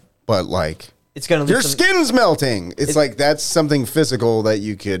 but like it's gonna your skin's melting. It's like that's something physical that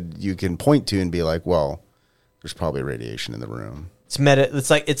you can point to and be like, well, there's probably radiation in the room. It's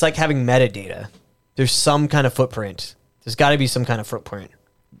like having metadata. There's some kind of footprint. There's got to be some kind of footprint.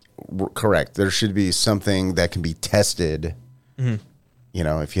 Correct. There should be something that can be tested. Mm-hmm. You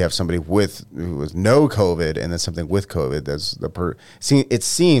know, if you have somebody who was no COVID and then something with COVID, that's it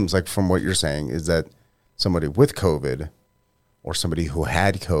seems like from what you're saying is that somebody with COVID or somebody who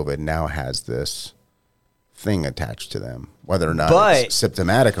had COVID now has this thing attached to them. Whether or not it's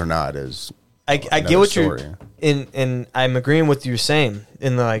symptomatic or not is I get what you're in, and I'm agreeing with what you're saying.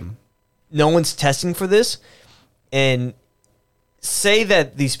 And like, no one's testing for this, and say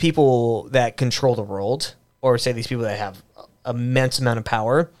that these people that control the world, or say these people that have immense amount of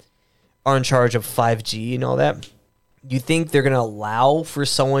power are in charge of 5G and all that. You think they're going to allow for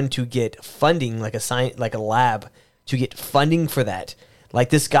someone to get funding, like a lab, to get funding for that?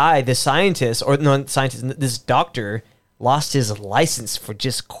 Like this guy, this scientist, this doctor lost his license for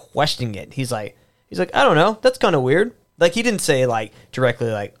just questioning it. He's like, I don't know. That's kind of weird. Like he didn't say like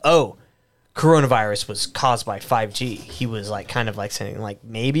directly like, oh, coronavirus was caused by 5G. He was like kind of like saying like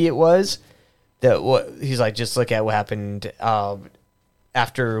maybe it was. He's like, just look at what happened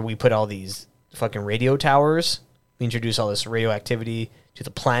after we put all these fucking radio towers. We introduced all this radioactivity to the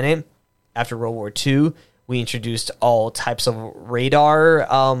planet after World War II. We introduced all types of radar.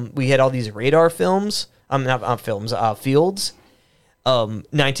 We had all these radar films. Fields.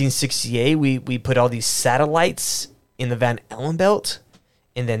 1968, we put all these satellites in the Van Allen belt.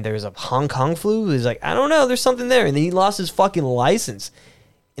 And then there's a Hong Kong flu. He's like, I don't know, there's something there. And then he lost his fucking license.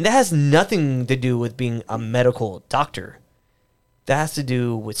 And that has nothing to do with being a medical doctor. That has to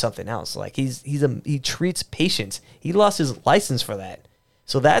do with something else. Like he treats patients. He lost his license for that.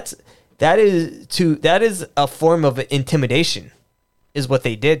 So that is a form of intimidation, is what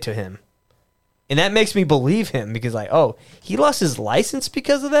they did to him. And that makes me believe him, because like, oh, he lost his license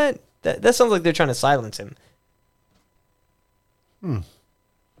because of that? That sounds like they're trying to silence him.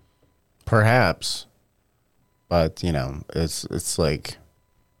 Perhaps. But, you know, it's like,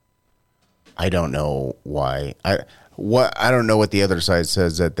 I don't know why. I don't know what the other side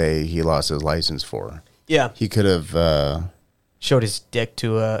says that he lost his license for. Yeah. He could have showed his dick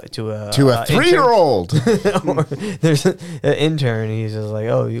to a 3-year-old. There's an intern. He's just like,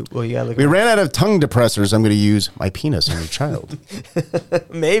 oh, you gotta look. We ran out of tongue depressors. I'm going to use my penis on your child.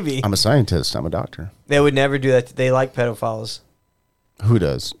 Maybe. I'm a scientist. I'm a doctor. They would never do that. They like pedophiles. Who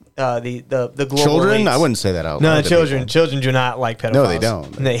does? The global children. elites. I wouldn't say that out loud. loud. No, children. Children do not like pedophiles. No, they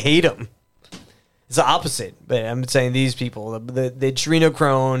don't. And they hate them. It's the opposite. But I'm saying these people, the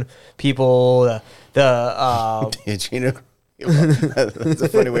adrenochrome people, the adrenochrome. That's a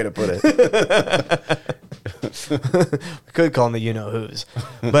funny way to put it. We could call them the you-know-who's.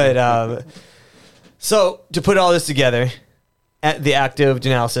 But so to put all this together, the active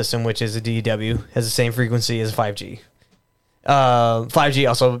denial system, which is a DEW, has the same frequency as 5G. 5G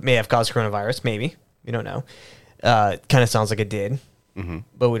also may have caused coronavirus, maybe. We don't know. Kind of sounds like it did,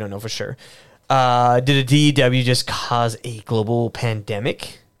 but we don't know for sure. Did a DEW just cause a global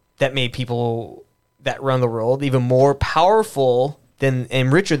pandemic that made people that run the world even more powerful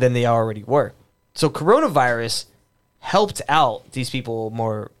and richer than they already were? So coronavirus helped out these people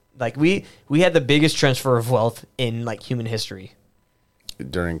more. Like we had the biggest transfer of wealth in like human history.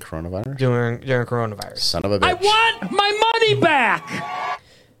 During coronavirus? During coronavirus. Son of a bitch. I want my money back!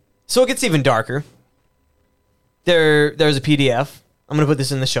 So it gets even darker. There's a PDF. I'm going to put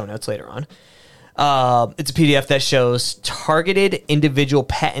this in the show notes later on. It's a PDF that shows targeted individual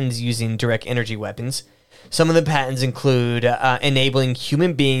patents using direct energy weapons. Some of the patents include enabling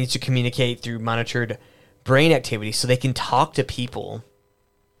human beings to communicate through monitored brain activity, so they can talk to people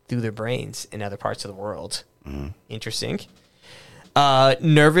through their brains in other parts of the world. Interesting.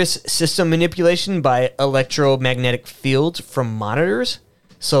 Nervous system manipulation by electromagnetic fields from monitors.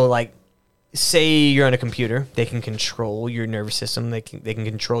 So, like, say you're on a computer, they can control your nervous system. They can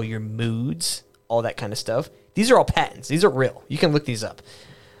control your moods, all that kind of stuff. These are all patents. These are real. You can look these up.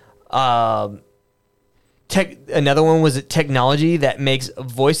 Another one was technology that makes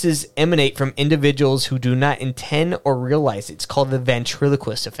voices emanate from individuals who do not intend or realize it. It's called the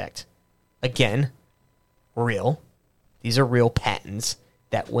ventriloquist effect. Again, real. These are real patents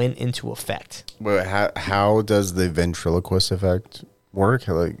that went into effect. But how does the ventriloquist effect work?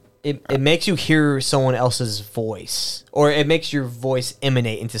 Like, it makes you hear someone else's voice, or it makes your voice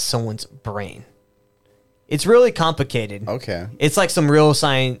emanate into someone's brain. It's really complicated. Okay. It's like some real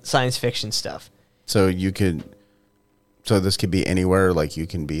science fiction stuff. So this could be anywhere. Like, you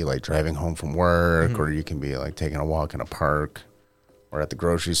can be like driving home from work, or you can be like taking a walk in a park or at the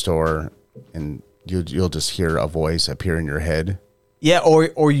grocery store, and you'll just hear a voice appear in your head. Yeah,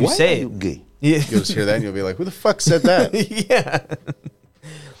 or you Why say are you gay? Yeah. You'll just hear that and you'll be like, who the fuck said that? Yeah.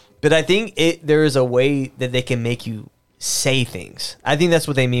 But I think there is a way that they can make you say things. I think that's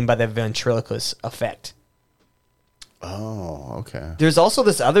what they mean by the ventriloquist effect. Oh, okay. There's also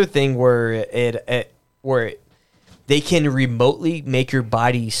this other thing where they can remotely make your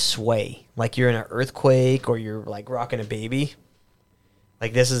body sway, like you're in an earthquake or you're like rocking a baby.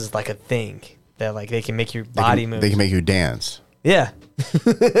 Like, this is like a thing that like they can make your body move. They can make you dance. Yeah.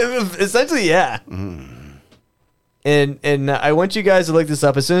 Essentially, yeah. And I want you guys to look this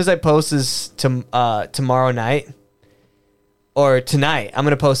up. As soon as I post this tomorrow night, or tonight, I'm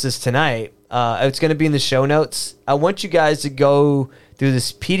going to post this tonight. It's going to be in the show notes. I want you guys to go through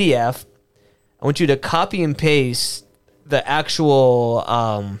this PDF. I want you to copy and paste the actual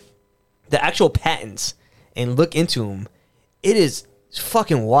patents and look into them. It is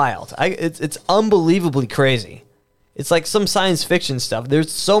fucking wild. It's unbelievably crazy. It's like some science fiction stuff.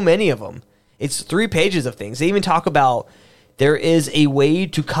 There's so many of them. It's 3 pages of things. They even talk about there is a way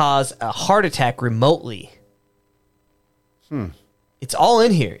to cause a heart attack remotely. It's all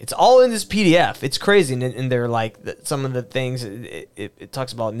in here. It's all in this PDF. It's crazy. And they're like, some of the things, it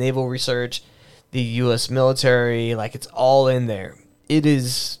talks about naval research, the U.S. military. Like, it's all in there.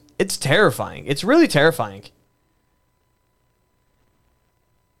 It's It's terrifying. It's really terrifying.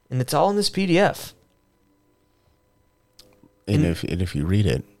 And it's all in this PDF. And if you read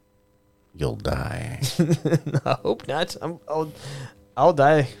it, you'll die. I hope not. I'll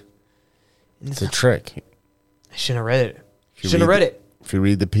die. It's a trick. I shouldn't have read it. Shouldn't have read it. If you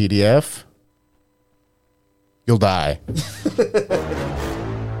read the PDF, you'll die.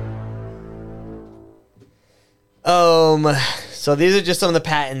 So these are just some of the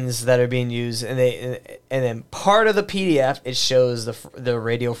patents that are being used, and then part of the PDF it shows the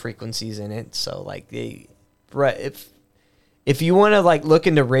radio frequencies in it. So like if you want to like look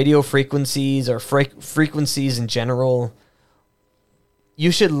into radio frequencies or frequencies in general,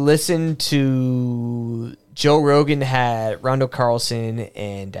 you should listen to Joe Rogan had Rondo Carlson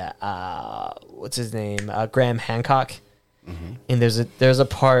and what's his name, Graham Hancock. Mm-hmm. And there's a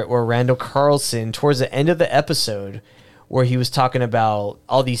part where Randall Carlson, towards the end of the episode, where he was talking about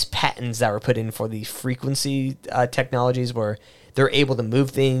all these patents that were put in for these frequency technologies where they're able to move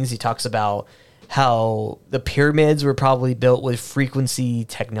things. He talks about how the pyramids were probably built with frequency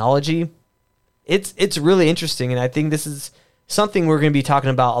technology. It's really interesting, and I think this is something we're going to be talking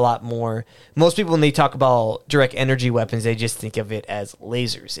about a lot more. Most people, when they talk about direct energy weapons, they just think of it as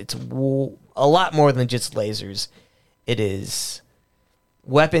lasers. It's a lot more than just lasers. It is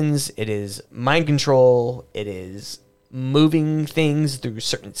weapons. It is mind control. It is moving things through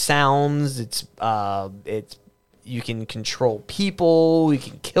certain sounds. It's you can control people. You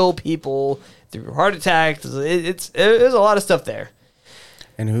can kill people through heart attacks. There's a lot of stuff there.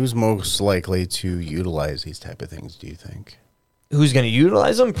 And who's most likely to utilize these type of things, do you think? Who's going to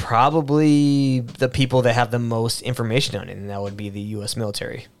utilize them? Probably the people that have the most information on it, and that would be the U.S.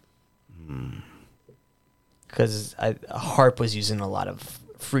 military. Because HAARP was using a lot of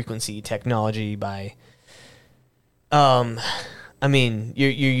frequency technology by... I mean, you're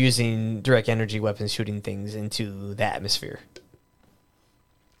using direct energy weapons shooting things into the atmosphere.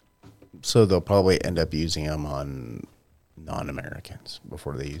 So they'll probably end up using them on non-Americans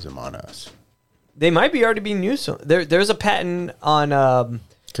before they use them on us. They might be already being used. There's a patent on...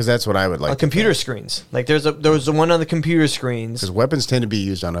 Because that's what I would like. On computer screens. Like there was the one on the computer screens. Because weapons tend to be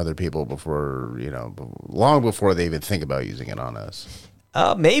used on other people before, long before they even think about using it on us.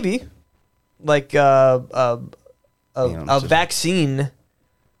 Maybe. Like a vaccine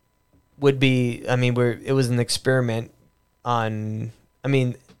would be, where it was an experiment on,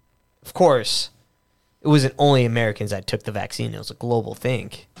 of course, it wasn't only Americans that took the vaccine. It was a global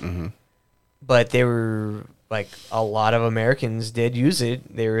thing. Mm-hmm. But they were, like, a lot of Americans did use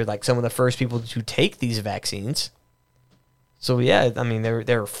it. They were, like, some of the first people to take these vaccines. So, yeah,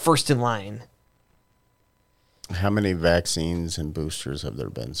 they were first in line. How many vaccines and boosters have there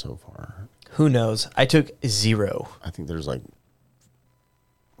been so far? Who knows? I took 0. I think there's like,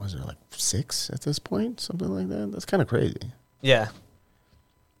 was there like 6 at this point? Something like that? That's kind of crazy. Yeah.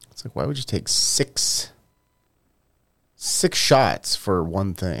 It's like, why would you take 6 shots for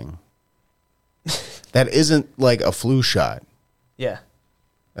one thing? That isn't like a flu shot. Yeah.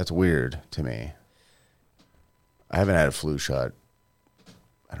 That's weird to me. I haven't had a flu shot,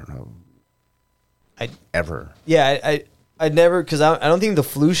 I don't know, ever. Yeah, I never, because I don't think the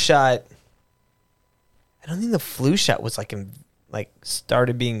flu shot... I don't think the flu shot was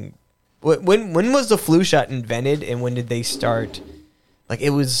started being. When was the flu shot invented, and when did they start? Like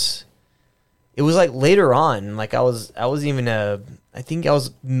it was like later on. Like I wasn't even I think I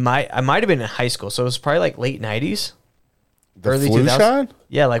might have been in high school, so it was probably like late 90s, early flu 2000s. Shot?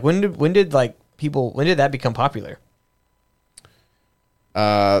 Yeah, like when did that become popular?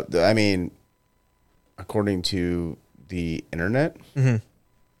 According to the internet, mm-hmm.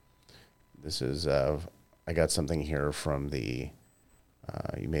 This is. I got something here from the,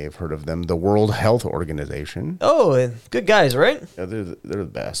 you may have heard of them, the World Health Organization. Oh, good guys, right? Yeah, they're the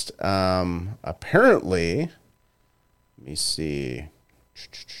best. Apparently, let me see.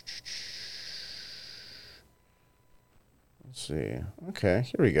 Let's see. Okay,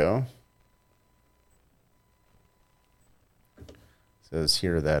 here we go. It says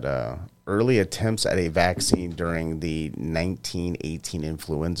here that early attempts at a vaccine during the 1918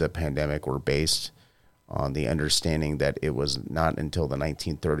 influenza pandemic were based on the understanding that it was not until the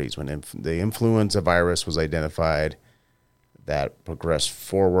 1930s when the influenza virus was identified that progressed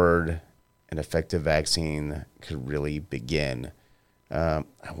forward an effective vaccine could really begin. I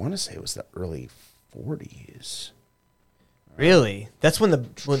want to say it was the early 40s. Really? That's when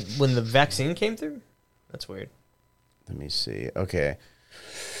the vaccine came through? That's weird. Let me see. Okay.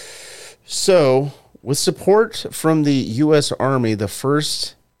 So, with support from the U.S. Army, the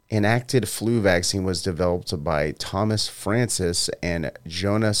first enacted flu vaccine was developed by Thomas Francis and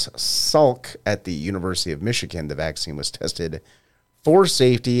Jonas Salk at the University of Michigan. The vaccine was tested for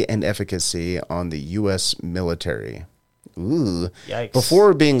safety and efficacy on the U.S. military. Ooh. Yikes.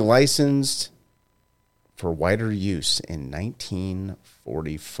 Before being licensed for wider use in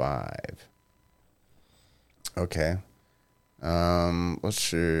 1945. Okay. Let's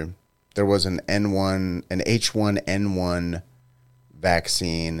see. There was an H1N1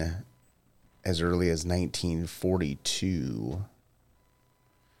 vaccine as early as 1942.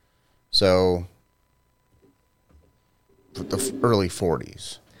 So, the early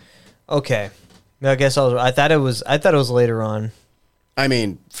 40s. Okay. I guess I thought it was later on. I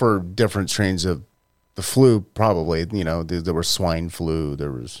mean, for different strains of the flu, probably. You know, there was swine flu.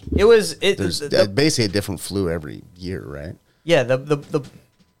 There's basically a different flu every year, right? Yeah.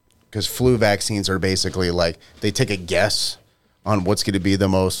 Because flu vaccines are basically like they take a guess on what's going to be the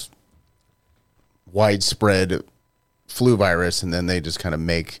most widespread flu virus, and then they just kind of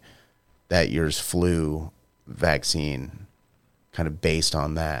make that year's flu vaccine kind of based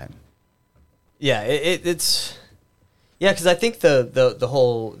on that. Yeah, it's because I think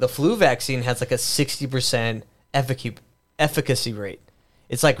the flu vaccine has like a 60% efficacy rate.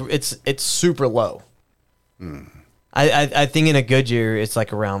 It's like it's super low. I think in a good year it's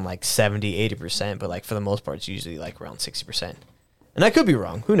like around like 70-80%, but like for the most part it's usually like around 60%. And I could be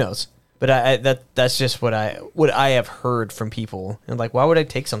wrong. Who knows? But that's just what I have heard from people. And like, why would I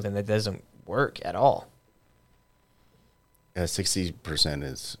take something that doesn't work at all? Yeah, 60%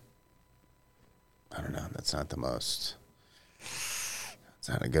 is, I don't know. That's not the most. It's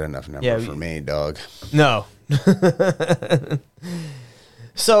not a good enough number for me, dog. No.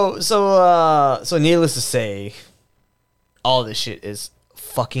 So needless to say, all this shit is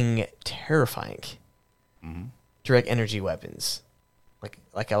fucking terrifying. Mm-hmm. Direct energy weapons.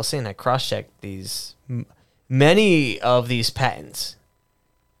 Like I was saying, I cross-checked these, many of these patents,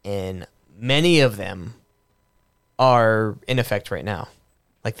 and many of them are in effect right now.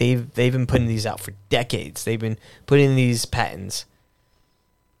 Like they've been putting these out for decades. They've been putting these patents,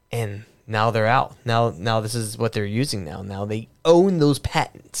 and now they're out. Now this is what they're using now. Now they own those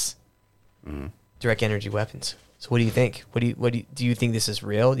patents. Mm-hmm. Direct energy weapons. So what do you think? Do you think this is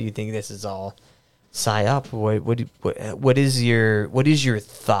real? Do you think this is all psyop? What is your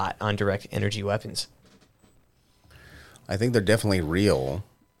thought on direct energy weapons? I think they're definitely real.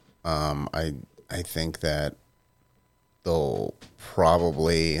 I think that they'll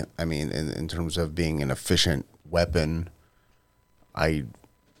probably, I mean, in terms of being an efficient weapon, I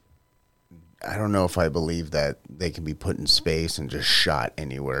don't know if I believe that they can be put in space and just shot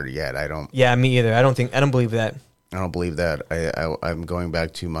anywhere yet. I don't. Yeah, me either. I don't believe that. I don't believe that. I'm going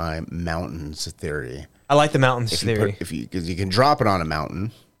back to my mountains theory. I like the mountains theory. Because you can drop it on a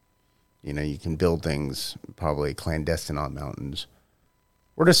mountain. You know, you can build things probably clandestine on mountains.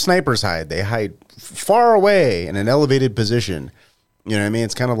 Where do snipers hide? They hide far away in an elevated position. You know what I mean?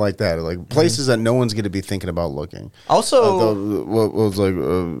 It's kind of like that. Like places that no one's going to be thinking about looking. Also, what was like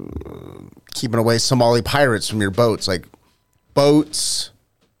keeping away Somali pirates from your boats. Like boats,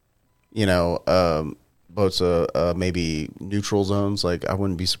 you know, boats, maybe neutral zones. Like I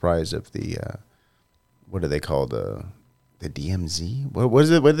wouldn't be surprised if the, what do they call the DMZ? What is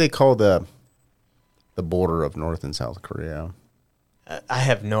it? What do they call the border of North and South Korea? I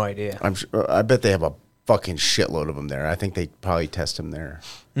have no idea. I bet they have a fucking shitload of them there. I think they probably test them there.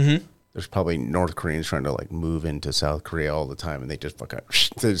 Mm-hmm. There's probably North Koreans trying to like move into South Korea all the time, and they just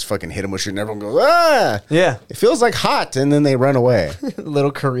fucking hit them with shit, and everyone goes, ah! Yeah. It feels like hot, and then they run away.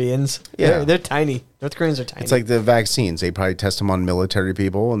 Little Koreans. Yeah. They're tiny. North Koreans are tiny. It's like the vaccines. They probably test them on military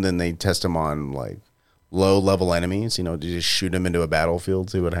people, and then they test them on like low-level enemies. You know, to just shoot them into a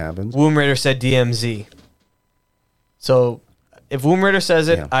battlefield, see what happens. Womb Raider said DMZ. So if Womb Raider says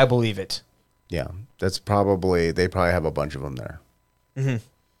it, I believe it. Yeah. That's probably, they probably have a bunch of them there. Mm-hmm.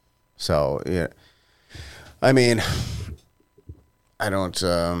 So, yeah. I mean, I don't,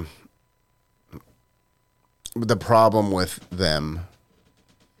 the problem with them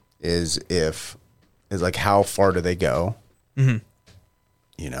is like how far do they go? Mm-hmm.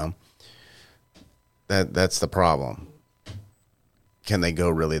 You know? That's the problem. Can they go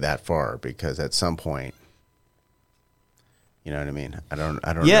really that far? Because at some point, you know what I mean? I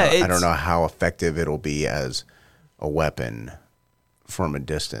don't know how effective it'll be as a weapon from a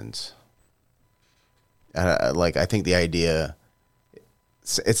distance. I think the idea,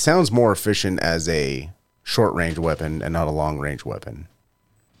 it sounds more efficient as a short range weapon and not a long range weapon.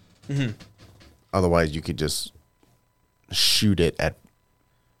 Mm-hmm. Otherwise, you could just shoot it at,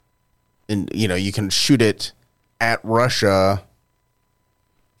 and you know, you can shoot it at Russia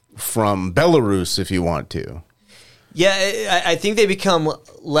from Belarus if you want to. Yeah, I think they become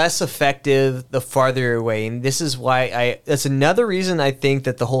less effective the farther away, and this is why that's another reason I think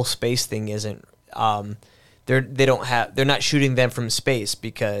that the whole space thing isn't. They're not shooting them from space,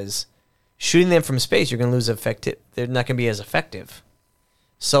 because shooting them from space, you're going to lose effective. They're not going to be as effective.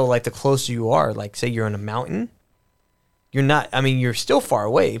 So, like, the closer you are, like, say you're on a mountain, you're not. I mean, you're still far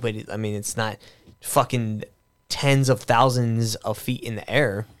away, but it's not fucking tens of thousands of feet in the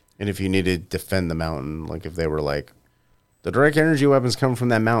air. And if you need to defend the mountain, like if they were like, the direct energy weapons come from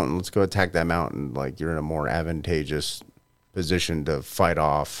that mountain, let's go attack that mountain. Like, you're in a more advantageous position to fight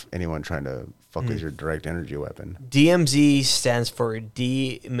off anyone trying to fuck with your direct energy weapon. DMZ stands for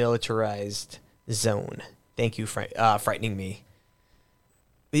Demilitarized Zone. Thank you for frightening me.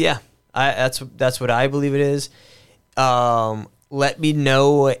 But yeah, that's what I believe it is. Let me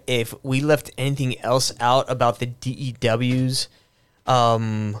know if we left anything else out about the DEWs.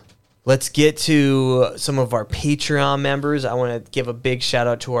 Let's get to some of our Patreon members. I want to give a big shout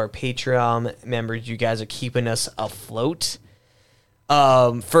out to our Patreon members. You guys are keeping us afloat.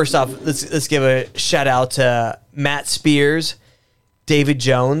 First off, let's give a shout out to Matt Spears, David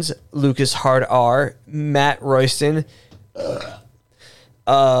Jones, Lucas Hard R, Matt Royston,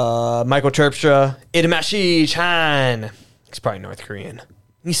 Michael Terpstra, Itamashi Chan. He's probably North Korean.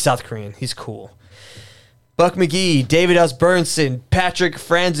 He's South Korean. He's cool. Buck McGee, David S. Burnson, Patrick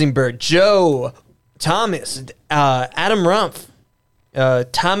Franzenberg, Joe Thomas, Adam Rumpf,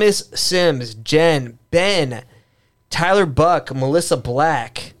 Thomas Sims, Jen, Ben, Tyler Buck, Melissa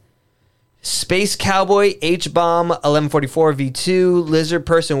Black, Space Cowboy, H-Bomb, 1144 V2, Lizard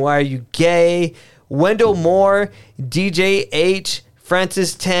Person, Why Are You Gay, Wendell Moore, DJ H,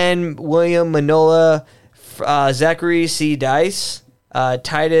 Francis 10, William Manola, Zachary C. Dice,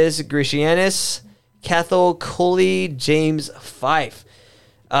 Titus Gricianus, Cathal Coley, James Fife.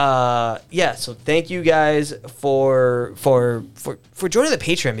 So thank you guys for joining the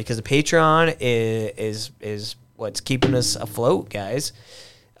Patreon, because the Patreon is what's keeping us afloat, guys.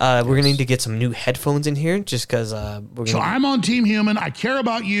 We're gonna need to get some new headphones in here, just because So I'm on Team Human. I care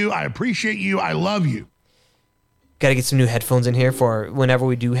about you. I appreciate you. I love you. Got to get some new headphones in here for whenever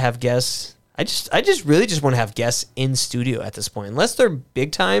we do have guests. I just really want to have guests in studio at this point, unless they're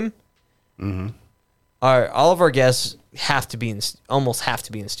big time. Mm-hmm. All of our guests almost have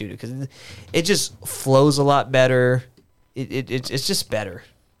to be in the studio, because it just flows a lot better. It's just better.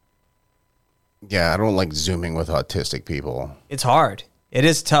 Yeah, I don't like Zooming with autistic people. It's hard. It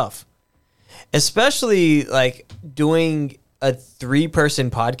is tough, especially like doing a 3-person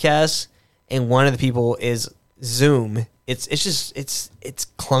podcast and one of the people is Zoom. It's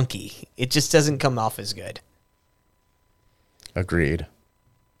clunky. It just doesn't come off as good. Agreed.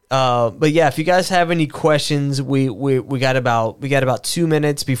 But yeah, if you guys have any questions, we got about 2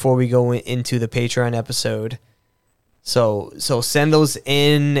 minutes before we go into the Patreon episode. So send those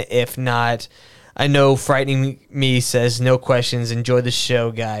in. If not, I know Frightening Me says no questions. Enjoy the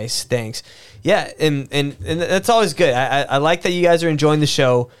show, guys. Thanks. Yeah, and that's always good. I like that you guys are enjoying the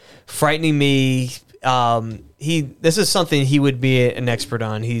show. Frightening Me, this is something he would be an expert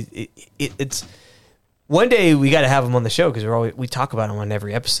on. It's one day we got to have him on the show, because we talk about him on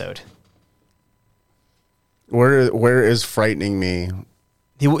every episode. Where is Frightening Me?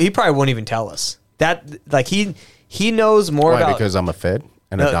 He probably won't even tell us that. Like he knows more about, because I'm a Fed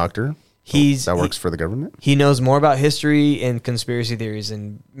and a doctor. That works for the government. He knows more about history and conspiracy theories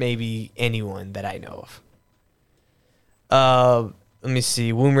than maybe anyone that I know of. Let me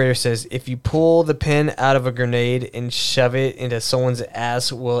see. Womb Raider says, if you pull the pin out of a grenade and shove it into someone's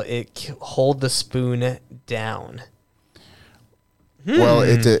ass, will it hold the spoon down? Well,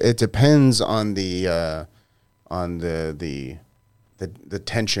 it depends on the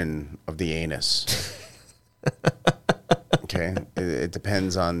tension of the anus. Okay, it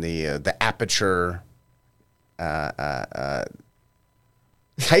depends on the aperture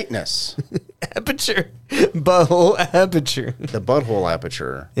tightness. Aperture, butthole aperture. The butthole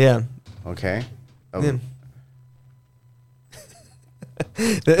aperture. Yeah. Okay. Yeah.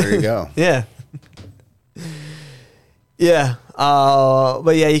 There you go. Yeah. Yeah.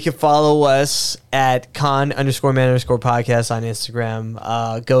 But yeah, you can follow us at con_man_podcast on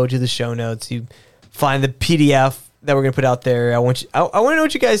Instagram. Go to the show notes. You find the PDF that we're gonna put out there. I want to know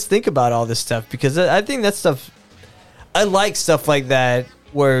what you guys think about all this stuff, because I think that stuff. I like stuff like that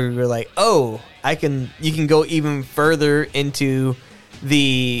where you're like, oh, you can go even further into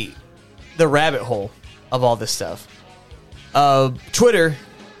the rabbit hole of all this stuff. Twitter,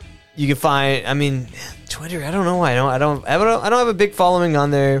 you can find. I mean, Twitter. I don't know why I don't have a big following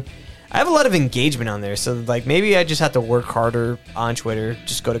on there. I have a lot of engagement on there. So like maybe I just have to work harder on Twitter.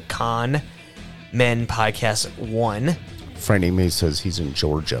 Just go to Con Men Podcast 1. Frightening Me says he's in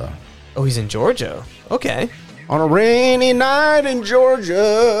Georgia. Oh, he's in Georgia. Okay. On a rainy night in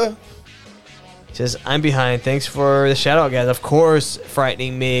Georgia. He says, I'm behind. Thanks for the shout out, guys. Of course,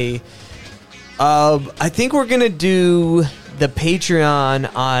 Frightening Me. I think we're going to do the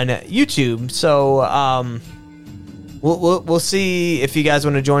Patreon on YouTube. So we'll see if you guys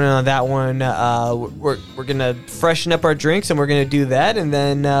want to join in on that one. We're going to freshen up our drinks, and we're going to do that. And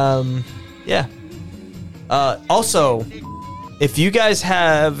then, yeah. Also, if you guys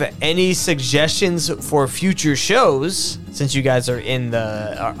have any suggestions for future shows, since you guys are in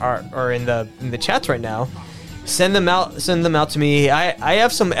the chats right now, send them out to me. I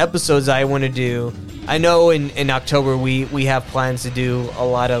have some episodes I want to do. I know in October we have plans to do a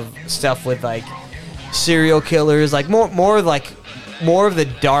lot of stuff with like serial killers, like more of the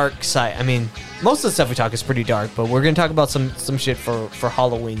dark side. I mean, most of the stuff we talk is pretty dark, but we're gonna talk about some shit for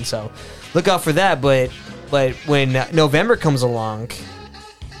Halloween. So look out for that. But when November comes along,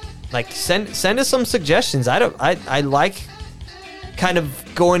 like send us some suggestions. I like kind of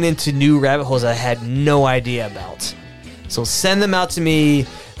going into new rabbit holes I had no idea about. So send them out to me.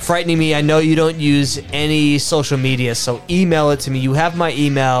 Frightening Me, I know you don't use any social media, so email it to me. You have my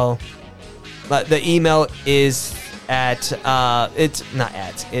email. But the email is it's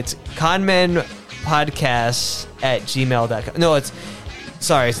conmenpodcast@gmail.com. No, it's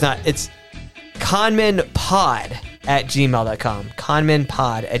not. It's conmenpod@gmail.com.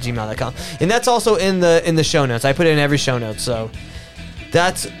 conmenpod@gmail.com. And that's also in the show notes. I put it in every show note. So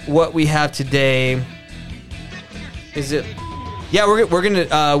that's what we have today. Is it? Yeah, we're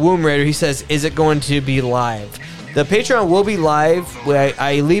gonna Womb Raider. He says, "Is it going to be live?" The Patreon will be live.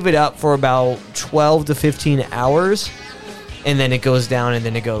 I leave it up for about 12 to 15 hours, and then it goes down, and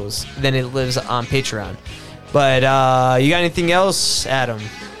then it lives on Patreon. But you got anything else, Adam?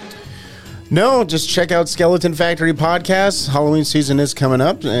 No, just check out Skeleton Factory Podcast. Halloween season is coming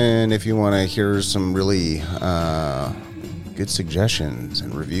up, and if you want to hear some really good suggestions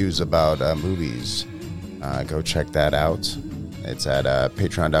and reviews about movies, go check that out. It's at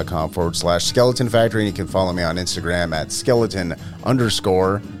patreon.com/Skeleton Factory, and you can follow me on Instagram at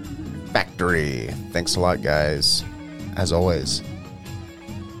skeleton_factory. Thanks a lot, guys. As always.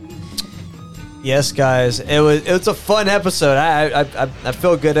 Yes, guys. It was a fun episode. I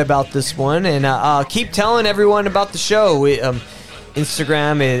feel good about this one, and keep telling everyone about the show. We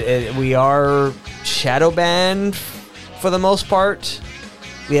Instagram, we are shadow banned for the most part.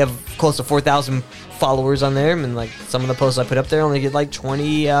 We have close to 4,000 followers on there, and like some of the posts I put up there only get like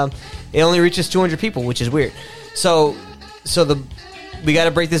 20. It only reaches 200 people, which is weird. So we got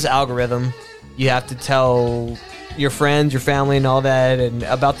to break this algorithm. You have to tell your friends, your family, and all that, and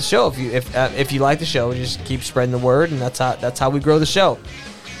about the show. If you like the show, just keep spreading the word, and that's how we grow the show.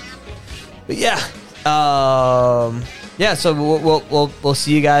 But yeah, So we'll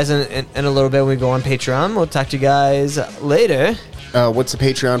see you guys in a little bit when we go on Patreon. We'll talk to you guys later. What's the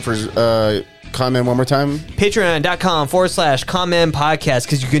Patreon for? Comment one more time. Patreon.com/Comment Podcast,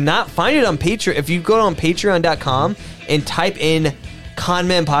 because you cannot find it on Patreon. If you go on Patreon.com and type in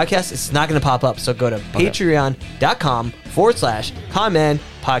Conman Podcast, it's not going to pop up. So go to Patreon.com/Conman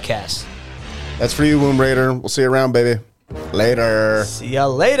Podcast. That's for you, Womb Raider. We'll see you around, baby. Later. See ya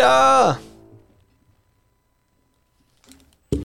later.